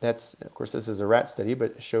 that's, of course, this is a rat study,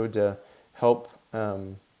 but it showed to help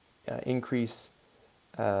increase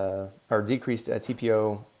or decrease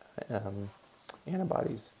TPO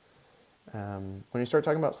antibodies. When you start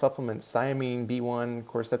talking about supplements, thiamine, B1, of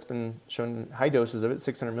course, that's been shown high doses of it,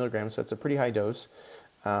 600 milligrams, so it's a pretty high dose.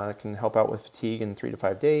 It can help out with fatigue in 3 to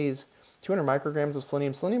 5 days. 200 micrograms of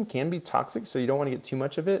selenium. Selenium can be toxic, so you don't want to get too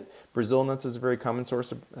much of it. Brazil nuts is a very common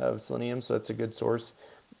source of selenium, so that's a good source.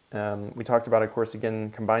 We talked about, of course,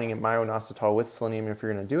 again, combining myo-inositol with selenium if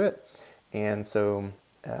you're going to do it. And so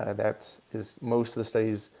that is, most of the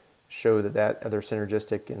studies show that they're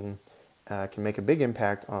synergistic and can make a big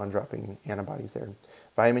impact on dropping antibodies there.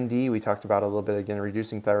 Vitamin D, we talked about a little bit, again,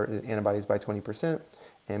 reducing thyroid antibodies by 20%,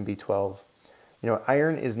 and B12.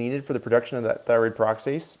 Iron is needed for the production of that thyroid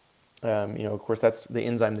peroxidase. Of course, that's the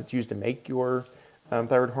enzyme that's used to make your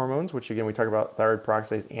thyroid hormones, which, again, we talk about thyroid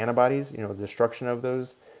peroxidase antibodies, the destruction of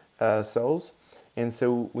those cells. And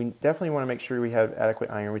so we definitely want to make sure we have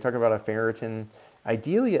adequate iron. We talk about a ferritin,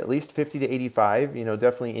 ideally at least 50 to 85.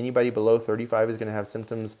 Definitely anybody below 35 is going to have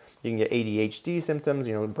symptoms. You can get ADHD symptoms,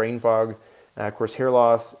 brain fog, of course, hair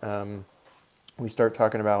loss. We start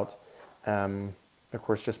talking about, of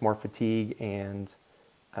course, just more fatigue and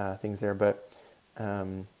things there. But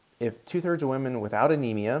if 2/3 of women without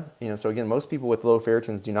anemia, so again, most people with low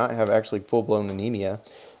ferritins do not have actually full-blown anemia.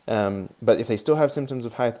 But if they still have symptoms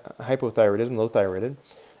of hypothyroidism, low thyroid,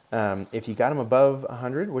 if you got them above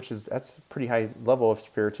 100, that's a pretty high level of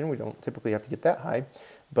ferritin, we don't typically have to get that high,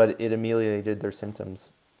 but it ameliorated their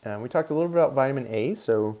symptoms. We talked a little bit about vitamin A,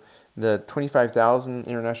 so the 25,000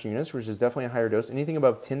 international units, which is definitely a higher dose. Anything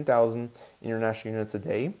above 10,000 international units a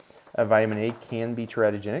day of vitamin A can be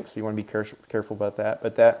teratogenic, so you want to be careful about that.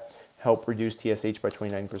 But that helped reduce TSH by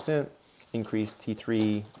 29%, increase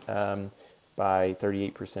T3 by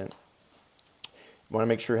 38%. You want to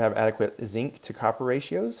make sure you have adequate zinc to copper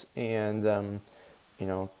ratios, and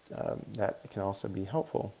that can also be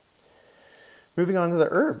helpful. Moving on to the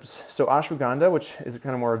herbs. So ashwagandha, which is a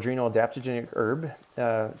kind of more adrenal adaptogenic herb,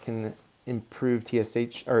 can improve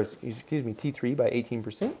T3 by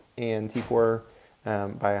 18% and T4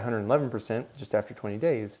 by 111% just after 20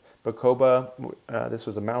 days. Bacopa, this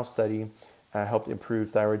was a mouse study, helped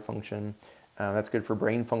improve thyroid function. That's good for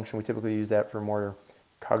brain function. We typically use that for more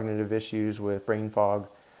cognitive issues with brain fog.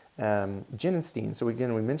 Genistein. So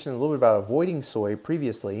again, we mentioned a little bit about avoiding soy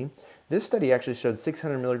previously. This study actually showed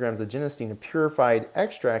 600 milligrams of genistein, a purified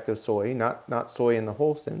extract of soy, not soy in the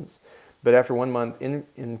whole sense, but after 1 month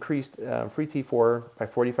increased free T4 by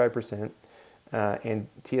 45%, and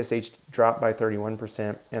TSH dropped by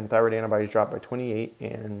 31%, and thyroid antibodies dropped by 28%,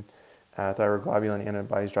 and thyroid globulin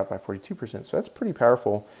antibodies dropped by 42%. So that's pretty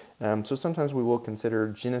powerful. So sometimes we will consider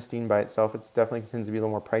genistein by itself. It definitely tends to be a little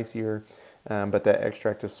more pricier, but that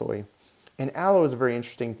extract of soy. And aloe is a very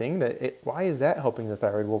interesting thing. Why is that helping the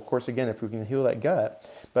thyroid? Well, of course, again, if we can heal that gut,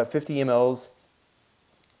 about 50 mLs,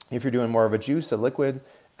 if you're doing more of a juice, a liquid,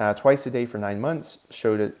 twice a day for 9 months,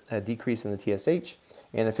 showed a decrease in the TSH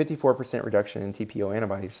and a 54% reduction in TPO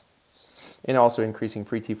antibodies, and also increasing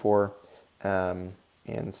free T4.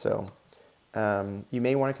 And so you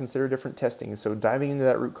may want to consider different testing. So diving into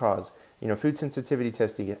that root cause, food sensitivity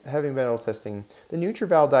testing, heavy metal testing. The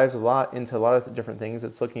NutriVal dives into a lot of different things.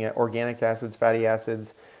 It's looking at organic acids, fatty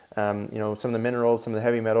acids, some of the minerals, some of the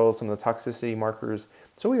heavy metals, some of the toxicity markers.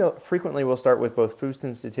 So we frequently will start with both food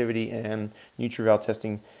sensitivity and NutriVal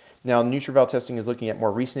testing. Now, NutriVal testing is looking at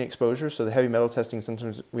more recent exposure. So the heavy metal testing,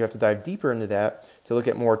 sometimes we have to dive deeper into that to look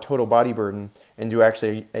at more total body burden and do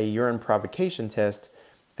actually a urine provocation test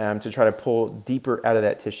to try to pull deeper out of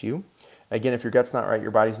that tissue. Again, if your gut's not right,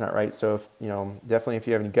 your body's not right. So definitely if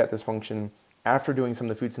you have any gut dysfunction, after doing some of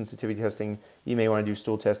the food sensitivity testing, you may want to do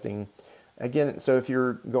stool testing. Again, so if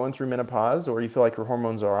you're going through menopause or you feel like your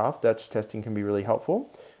hormones are off, Dutch testing can be really helpful.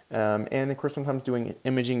 And of course, sometimes doing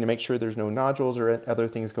imaging to make sure there's no nodules or other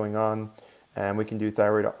things going on. We can do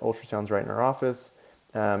thyroid ultrasounds right in our office.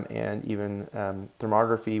 and even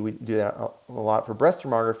thermography. We do that a lot for breast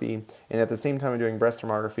thermography, and at the same time of doing breast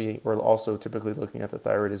thermography, we're also typically looking at the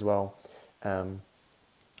thyroid as well.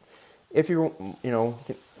 If you're,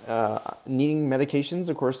 needing medications,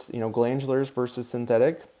 of course, glandulars versus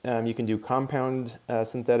synthetic. You can do compound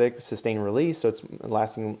synthetic, sustained release, so it's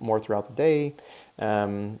lasting more throughout the day.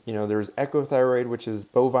 There's ecothyroid, which is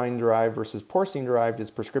bovine derived versus porcine derived,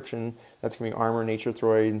 is prescription. That's gonna be Armour, Nature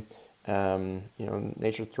Thyroid.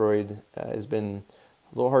 Nature Thyroid has been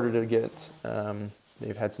a little harder to get.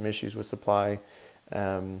 They've had some issues with supply.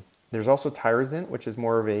 There's also Tyrosint, which is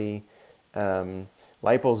more of a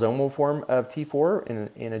liposomal form of T4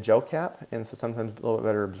 in a gel cap, and so sometimes a little bit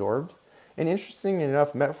better absorbed. And interestingly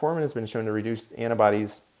enough, metformin has been shown to reduce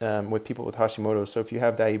antibodies with people with Hashimoto's. So if you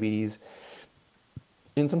have diabetes,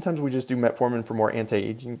 and sometimes we just do metformin for more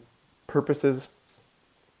anti-aging purposes.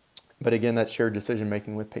 But again, that's shared decision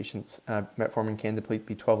making with patients. Metformin can deplete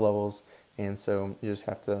B12 levels, and so you just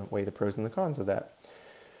have to weigh the pros and the cons of that.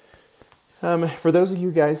 For those of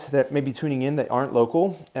you guys that may be tuning in that aren't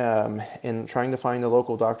local and trying to find a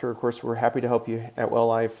local doctor, of course, we're happy to help you at Well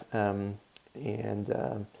Life.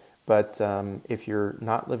 But if you're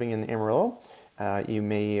not living in Amarillo, you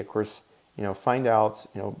may, of course, find out,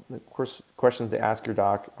 of course, questions to ask your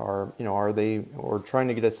doc are, are they, or trying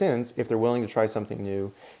to get a sense if they're willing to try something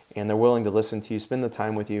new and they're willing to listen to you, spend the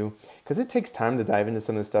time with you, because it takes time to dive into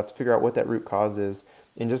some of this stuff to figure out what that root cause is,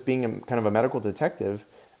 and just being kind of a medical detective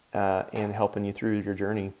and helping you through your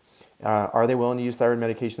journey. Are they willing to use thyroid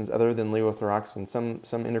medications other than levothyroxine? Some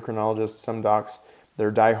endocrinologists, some docs,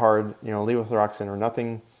 they're diehard, levothyroxine or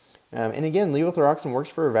nothing. And again, levothyroxine works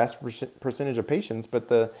for a vast percentage of patients, but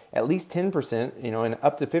the at least 10%, and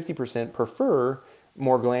up to 50% prefer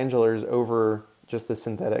more glandulars over just the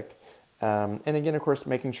synthetic. And again, of course,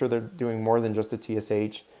 making sure they're doing more than just a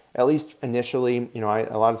TSH. At least initially, a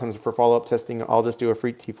lot of times for follow-up testing, I'll just do a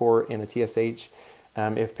free T4 and a TSH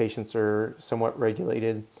if patients are somewhat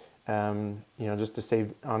regulated, just to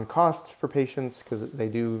save on cost for patients because they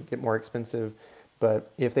do get more expensive.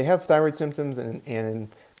 But if they have thyroid symptoms and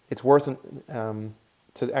it's worth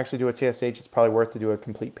to actually do a TSH, it's probably worth to do a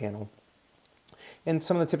complete panel. And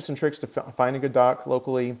some of the tips and tricks to find a good doc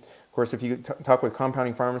locally. Of course, if you talk with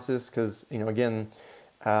compounding pharmacists, because again,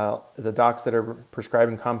 the docs that are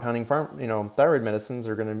prescribing compounding thyroid medicines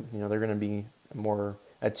are going to they're going to be more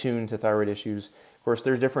attuned to thyroid issues. Of course,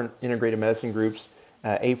 there's different integrated medicine groups,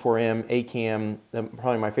 A4M, ACAM.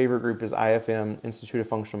 Probably my favorite group is IFM, Institute of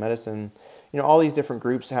Functional Medicine. All these different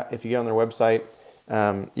groups. If you get on their website,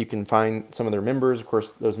 you can find some of their members. Of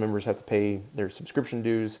course, those members have to pay their subscription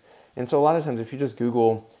dues. And so a lot of times, if you just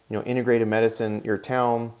Google, integrated medicine your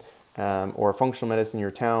town, or functional medicine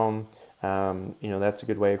your town, that's a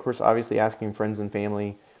good way. Of course, obviously asking friends and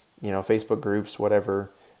family, Facebook groups,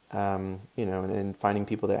 whatever, and finding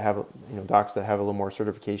people that have, docs that have a little more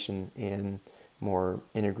certification in more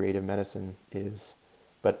integrative medicine is,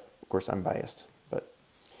 but of course I'm biased. But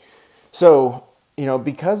so,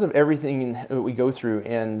 because of everything that we go through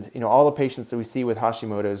and, all the patients that we see with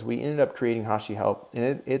Hashimoto's, we ended up creating Hashi Help.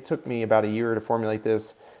 And it took me about a year to formulate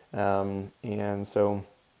this. And so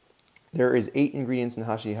there is 8 ingredients in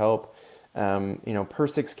Hashi Help. Per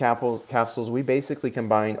 6 capsules, we basically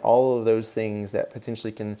combine all of those things that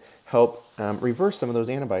potentially can help reverse some of those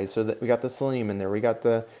antibodies. So that we got the selenium in there, we got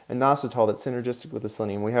the inositol that's synergistic with the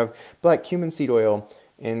selenium, we have black cumin seed oil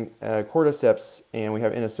and cordyceps, and we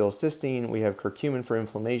have N-acetylcysteine, we have curcumin for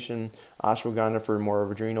inflammation, ashwagandha for more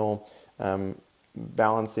of adrenal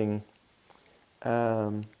balancing.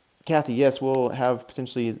 Kathy, yes, we'll have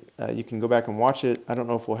potentially, you can go back and watch it. I don't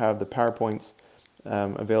know if we'll have the PowerPoints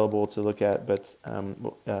available to look at, but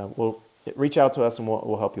we'll reach out to us and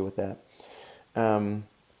we'll help you with that. I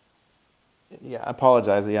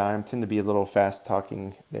apologize. Yeah, I tend to be a little fast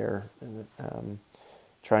talking there,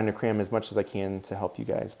 trying to cram as much as I can to help you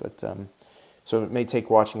guys. But so it may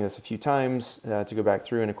take watching this a few times to go back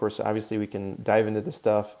through. And of course, obviously, we can dive into this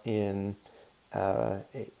stuff in a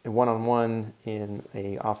one-on-one in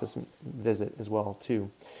a office visit as well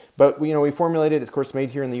too. But we formulate it. It's of course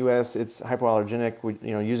made here in the U.S. It's hypoallergenic.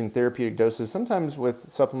 Using therapeutic doses. Sometimes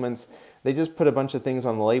with supplements, they just put a bunch of things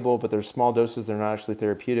on the label, but they're small doses. They're not actually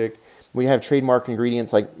therapeutic. We have trademark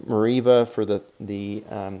ingredients like Mariva for the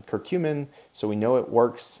curcumin, so we know it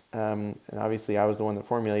works. And obviously, I was the one that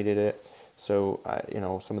formulated it. So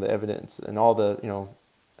some of the evidence and all the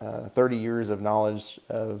 30 years of knowledge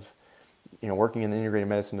of working in integrated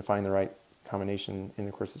medicine to find the right combination, and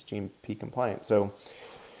of course it's GMP compliant. So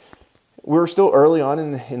We're still early on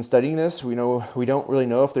in studying this. We don't really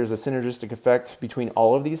know if there's a synergistic effect between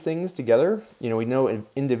all of these things together. We know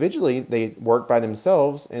individually they work by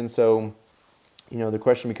themselves, and so the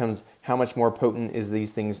question becomes how much more potent is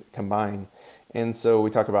these things combined. And so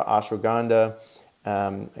we talk about ashwagandha,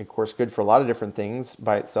 of course, good for a lot of different things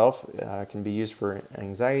by itself. Can be used for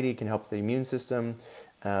anxiety, can help the immune system,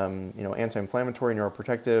 anti-inflammatory,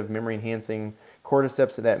 neuroprotective, memory enhancing.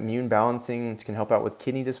 Cordyceps, that immune balancing, can help out with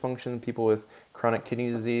kidney dysfunction. People with chronic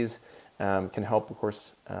kidney disease can help, of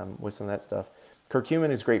course, with some of that stuff. Curcumin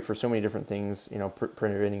is great for so many different things,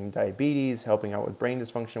 preventing diabetes, helping out with brain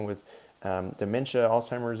dysfunction, with dementia,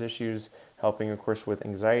 Alzheimer's issues, helping, of course, with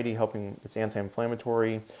anxiety, it's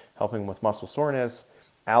anti-inflammatory, helping with muscle soreness.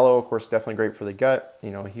 Aloe, of course, definitely great for the gut,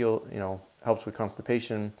 helps with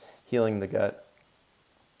constipation, healing the gut.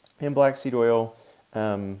 And black seed oil,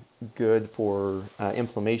 good for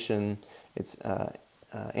inflammation. It's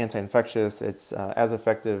anti-infectious. It's as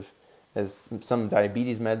effective as some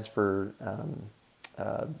diabetes meds for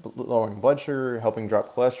lowering blood sugar, helping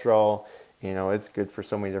drop cholesterol. It's good for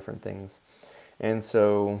so many different things. And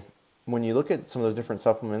so when you look at some of those different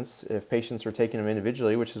supplements, if patients are taking them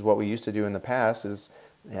individually, which is what we used to do in the past, is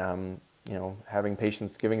having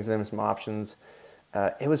patients, giving them some options,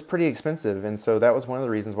 it was pretty expensive. And so that was one of the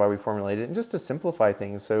reasons why we formulated it, and just to simplify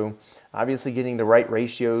things. So obviously getting the right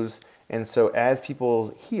ratios. And so as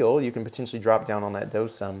people heal, you can potentially drop down on that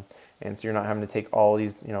dose some. And so you're not having to take all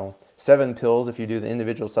these, 7 pills if you do the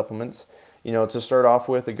individual supplements. To start off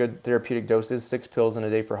with, a good therapeutic dose is 6 pills in a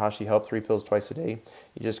day for Hashi Help, 3 pills twice a day.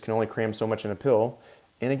 You just can only cram so much in a pill.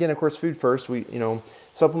 And again, of course, food first.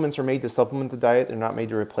 Supplements are made to supplement the diet. They're not made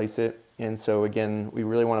to replace it. And so again, we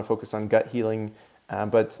really want to focus on gut healing.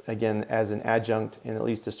 But again, as an adjunct, and at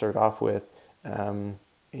least to start off with,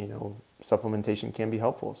 supplementation can be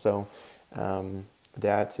helpful. So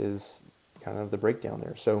that is kind of the breakdown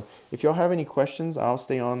there. So if y'all have any questions, I'll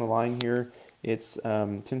stay on the line here. It's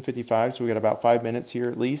 10:55, so we got about 5 minutes here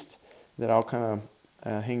at least that I'll kind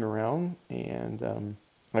of hang around. And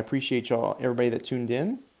I appreciate y'all, everybody that tuned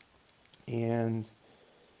in. And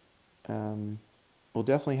we'll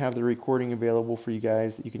definitely have the recording available for you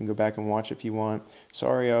guys that you can go back and watch if you want.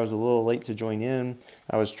 Sorry I was a little late to join in.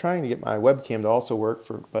 I was trying to get my webcam to also work,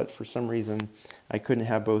 but for some reason I couldn't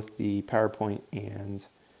have both the PowerPoint and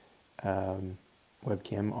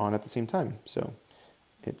webcam on at the same time. So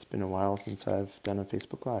it's been a while since I've done a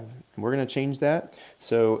Facebook Live. And we're going to change that.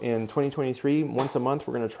 So in 2023, once a month,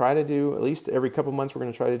 we're going to try to do, at least every couple months, we're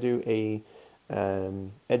going to try to do a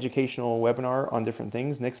educational webinar on different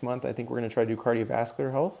things. Next month, I think we're going to try to do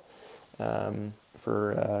cardiovascular health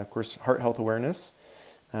for, of course, heart health awareness.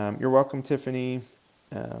 You're welcome, Tiffany.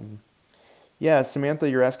 Yeah, Samantha,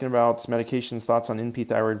 you're asking about medications, thoughts on NP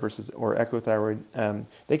thyroid versus or ecothyroid.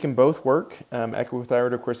 They can both work.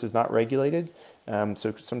 Ecothyroid, of course, is not regulated.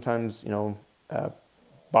 So sometimes,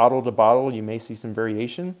 bottle to bottle, you may see some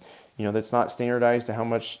variation. That's not standardized to how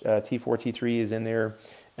much T4, T3 is in there.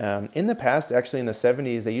 In the past, actually in the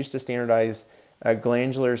 70s, they used to standardize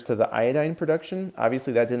glandulars to the iodine production.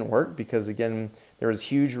 Obviously, that didn't work because, again, there was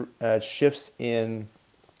huge shifts in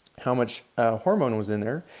how much hormone was in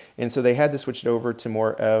there. And so they had to switch it over to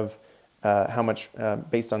more of how much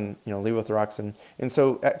based on levothyroxine. And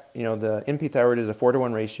so the NP thyroid is a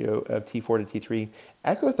 4-to-1 ratio of T4 to T3.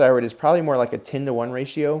 Ecothyroid is probably more like a 10-to-1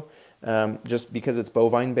 ratio, just because it's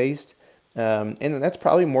bovine based. And that's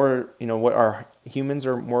probably more what our humans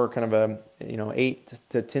are more kind of a 8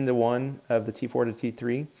 to 10-to-1 of the T4 to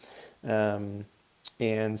T3.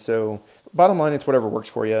 And so bottom line, it's whatever works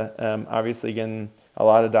for you. Obviously, again, a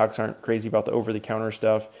lot of docs aren't crazy about the over-the-counter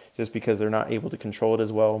stuff just because they're not able to control it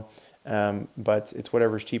as well. But it's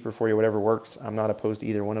whatever's cheaper for you, whatever works. I'm not opposed to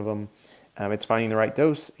either one of them. It's finding the right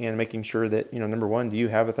dose and making sure that, number one, do you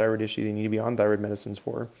have a thyroid issue that you need to be on thyroid medicines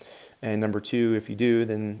for? And number two, if you do,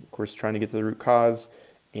 then of course trying to get to the root cause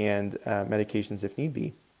and medications if need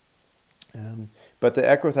be. But the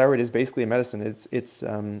ecothyroid is basically a medicine.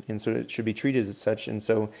 And so it should be treated as such. And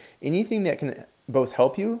so anything that can both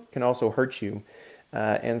help you can also hurt you.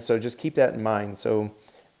 And so just keep that in mind. So,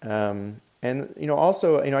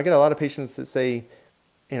 also, I get a lot of patients that say,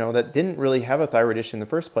 that didn't really have a thyroid issue in the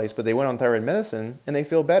first place, but they went on thyroid medicine and they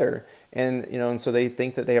feel better. And, and so they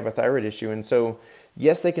think that they have a thyroid issue. And so,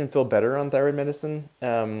 yes, they can feel better on thyroid medicine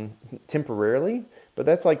temporarily, but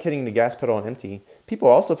that's like hitting the gas pedal on empty. People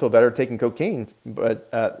also feel better taking cocaine, but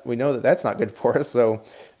we know that that's not good for us. So,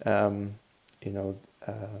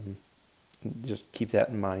 just keep that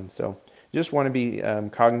in mind. So just want to be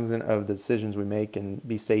cognizant of the decisions we make and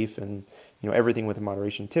be safe and, everything with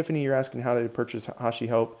moderation. Tiffany, you're asking how to purchase Hashi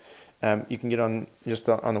Help. You can get on just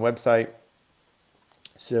on the website.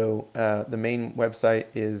 So the main website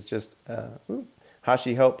is just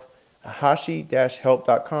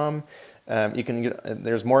hashi-help.com. You can get,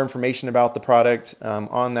 there's more information about the product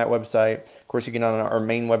on that website. Of course, you can get on our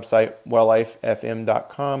main website,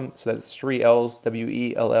 wellifefm.com. So that's 3 L's,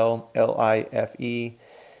 WELLLIFE.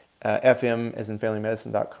 FM as in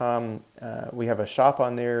familymedicine.com. We have a shop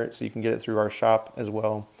on there, so you can get it through our shop as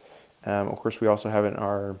well. Of course, we also have it in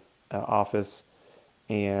our office.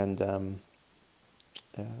 And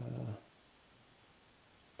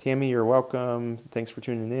Tammy, you're welcome. Thanks for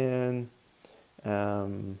tuning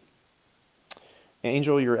in.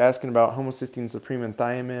 Angel, you're asking about homocysteine supreme and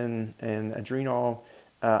thiamine and adrenal.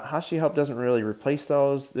 Hashi Help doesn't really replace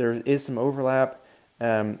those. There is some overlap.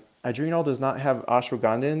 Adrenal does not have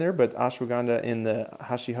ashwagandha in there, but ashwagandha in the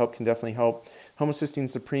Hashi Help can definitely help. Homocysteine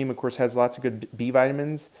supreme, of course, has lots of good B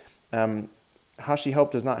vitamins. Hashi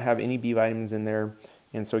Help does not have any B vitamins in there.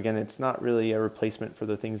 And so again, it's not really a replacement for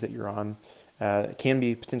the things that you're on. It can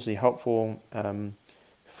be potentially helpful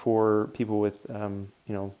for people with,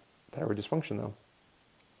 thyroid dysfunction though.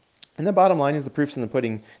 And the bottom line is the proof's in the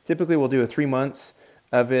pudding. Typically we'll do a 3 months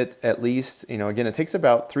of it at least. Again, it takes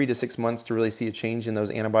about 3 to 6 months to really see a change in those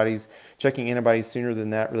antibodies. Checking antibodies sooner than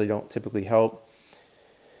that really don't typically help.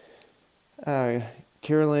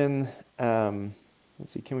 Carolyn,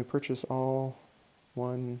 let's see, can we purchase all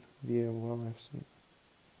one via Welllife?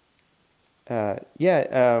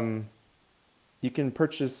 You can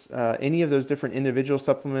purchase any of those different individual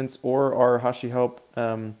supplements or our Hashi Help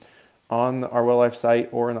on our Welllife site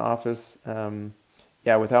or in the office.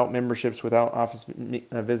 Without memberships, without office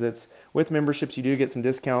visits. With memberships, you do get some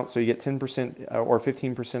discounts, so you get 10% or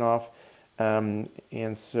 15% off.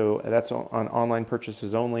 And so that's on online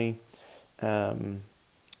purchases only. And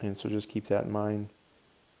so just keep that in mind.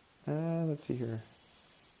 Let's see here.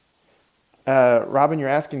 Robin, you're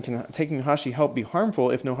asking, can taking Hashi Help be harmful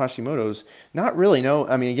if no Hashimoto's? Not really, no.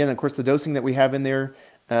 I mean, again, of course, the dosing that we have in there,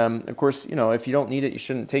 of course, if you don't need it, you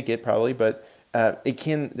shouldn't take it probably, but it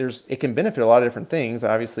can benefit a lot of different things.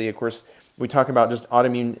 Obviously, of course, we talk about just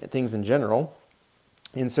autoimmune things in general.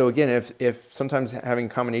 And so again, if sometimes having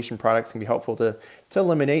combination products can be helpful to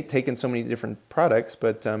eliminate taking so many different products,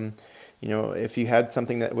 but if you had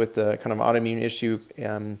something that with the kind of autoimmune issue,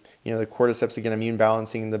 the cordyceps, again, immune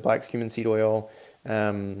balancing, the black cumin seed oil,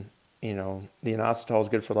 the inositol is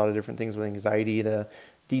good for a lot of different things with anxiety, the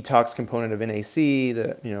detox component of NAC,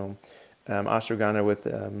 the, ashwagandha with,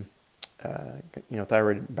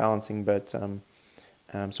 thyroid balancing, but, so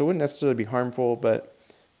it wouldn't necessarily be harmful, but,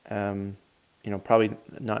 probably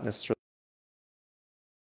not necessarily.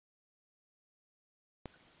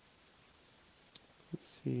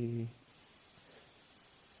 Let's see.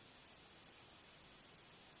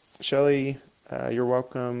 Shelly, you're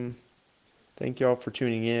welcome. Thank you all for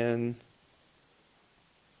tuning in.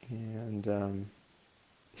 And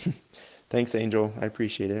thanks, Angel. I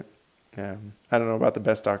appreciate it. I don't know about the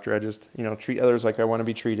best doctor. I just, treat others like I want to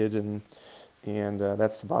be treated, and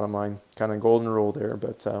that's the bottom line, kind of golden rule there.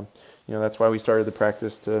 But that's why we started the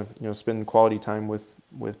practice to spend quality time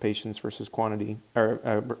with patients versus quantity,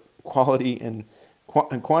 or quality and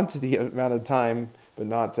quantity amount of time, but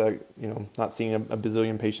not not seeing a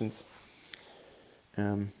bazillion patients.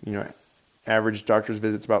 Average doctor's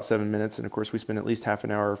visit's about 7 minutes, and of course we spend at least half an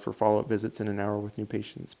hour for follow-up visits and an hour with new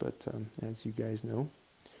patients. But as you guys know,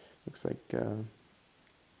 looks like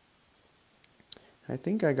I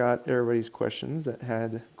think I got everybody's questions that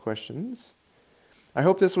had questions. I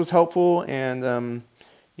hope this was helpful, and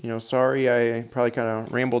sorry I probably kind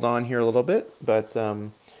of rambled on here a little bit, but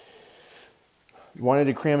wanted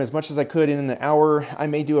to cram as much as I could in the hour. I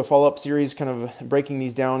may do a follow-up series kind of breaking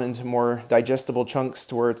these down into more digestible chunks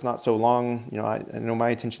to where it's not so long. I know my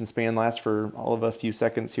attention span lasts for all of a few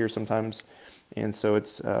seconds here sometimes, and so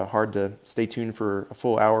it's hard to stay tuned for a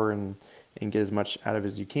full hour and get as much out of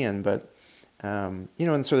as you can. But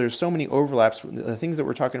and so there's so many overlaps. The things that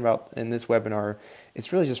we're talking about in this webinar,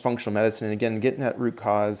 it's really just functional medicine, and again, getting that root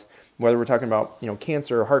cause, whether we're talking about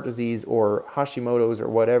cancer or heart disease or Hashimoto's or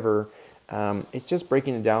whatever. It's just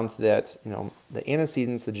breaking it down to that, the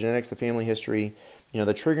antecedents, the genetics, the family history,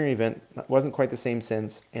 the triggering event wasn't quite the same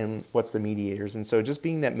sense, and what's the mediators. And so just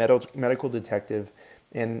being that medical detective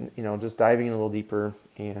and, just diving in a little deeper.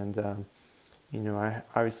 And, I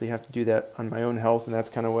obviously have to do that on my own health, and that's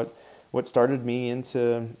kind of what started me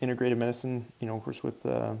into integrative medicine, of course, with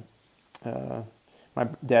my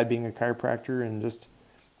dad being a chiropractor, and just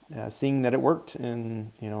seeing that it worked,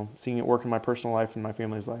 and, seeing it work in my personal life and my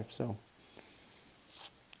family's life. So.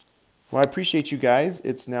 Well, I appreciate you guys.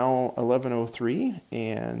 It's now 11:03,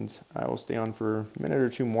 and I will stay on for a minute or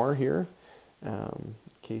two more here. in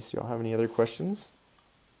case y'all have any other questions.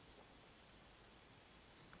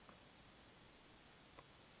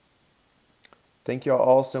 Thank you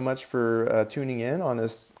all so much for tuning in on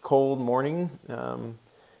this cold morning.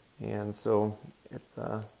 And so it,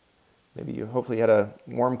 maybe you hopefully had a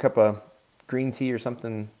warm cup of green tea or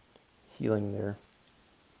something healing there.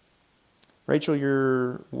 Rachel,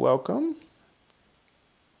 you're welcome.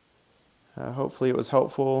 Hopefully it was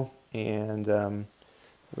helpful, and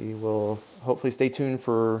we will hopefully stay tuned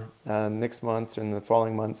for next month and the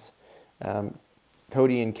following months.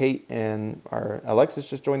 Cody and Kate and our Alexis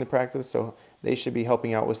just joined the practice, so they should be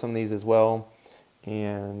helping out with some of these as well.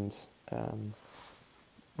 And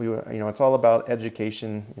it's all about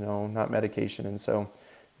education, not medication. And so,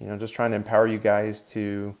 just trying to empower you guys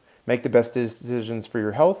to make the best decisions for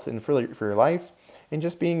your health and for your life, and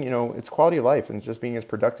just being, it's quality of life, and just being as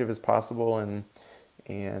productive as possible, and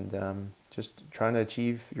just trying to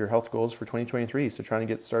achieve your health goals for 2023. So trying to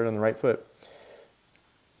get started on the right foot.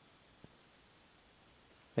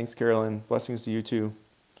 Thanks, Carolyn. Blessings to you too.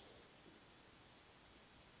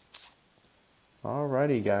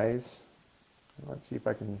 Alrighty, guys. Let's see if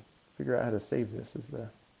I can figure out how to save this.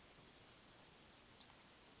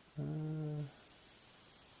 What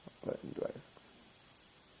button do I?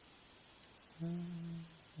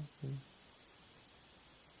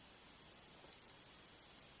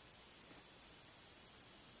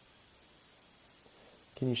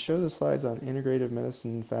 Can you show the slides on integrative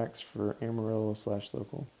medicine facts for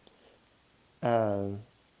Amarillo/local?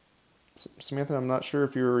 Samantha, I'm not sure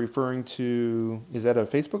if you're referring to, is that a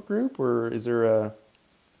Facebook group, or is there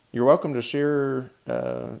you're welcome to share,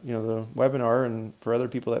 the webinar and for other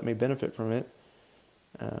people that may benefit from it.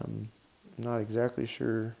 I'm not exactly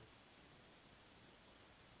sure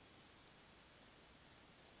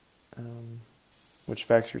which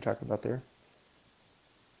facts you're talking about there.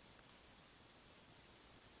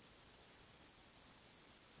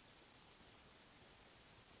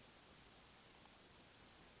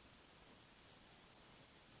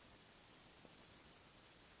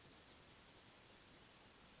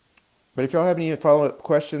 But if y'all have any follow-up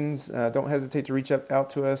questions, don't hesitate to reach out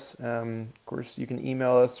to us. Of course, you can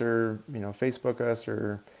email us, or Facebook us,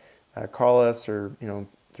 or call us, or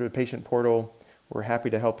through the patient portal. We're happy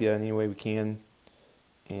to help you in any way we can.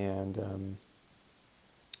 And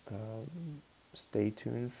stay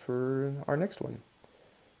tuned for our next one.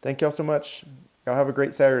 Thank y'all so much. Y'all have a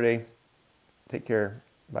great Saturday. Take care.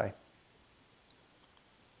 Bye.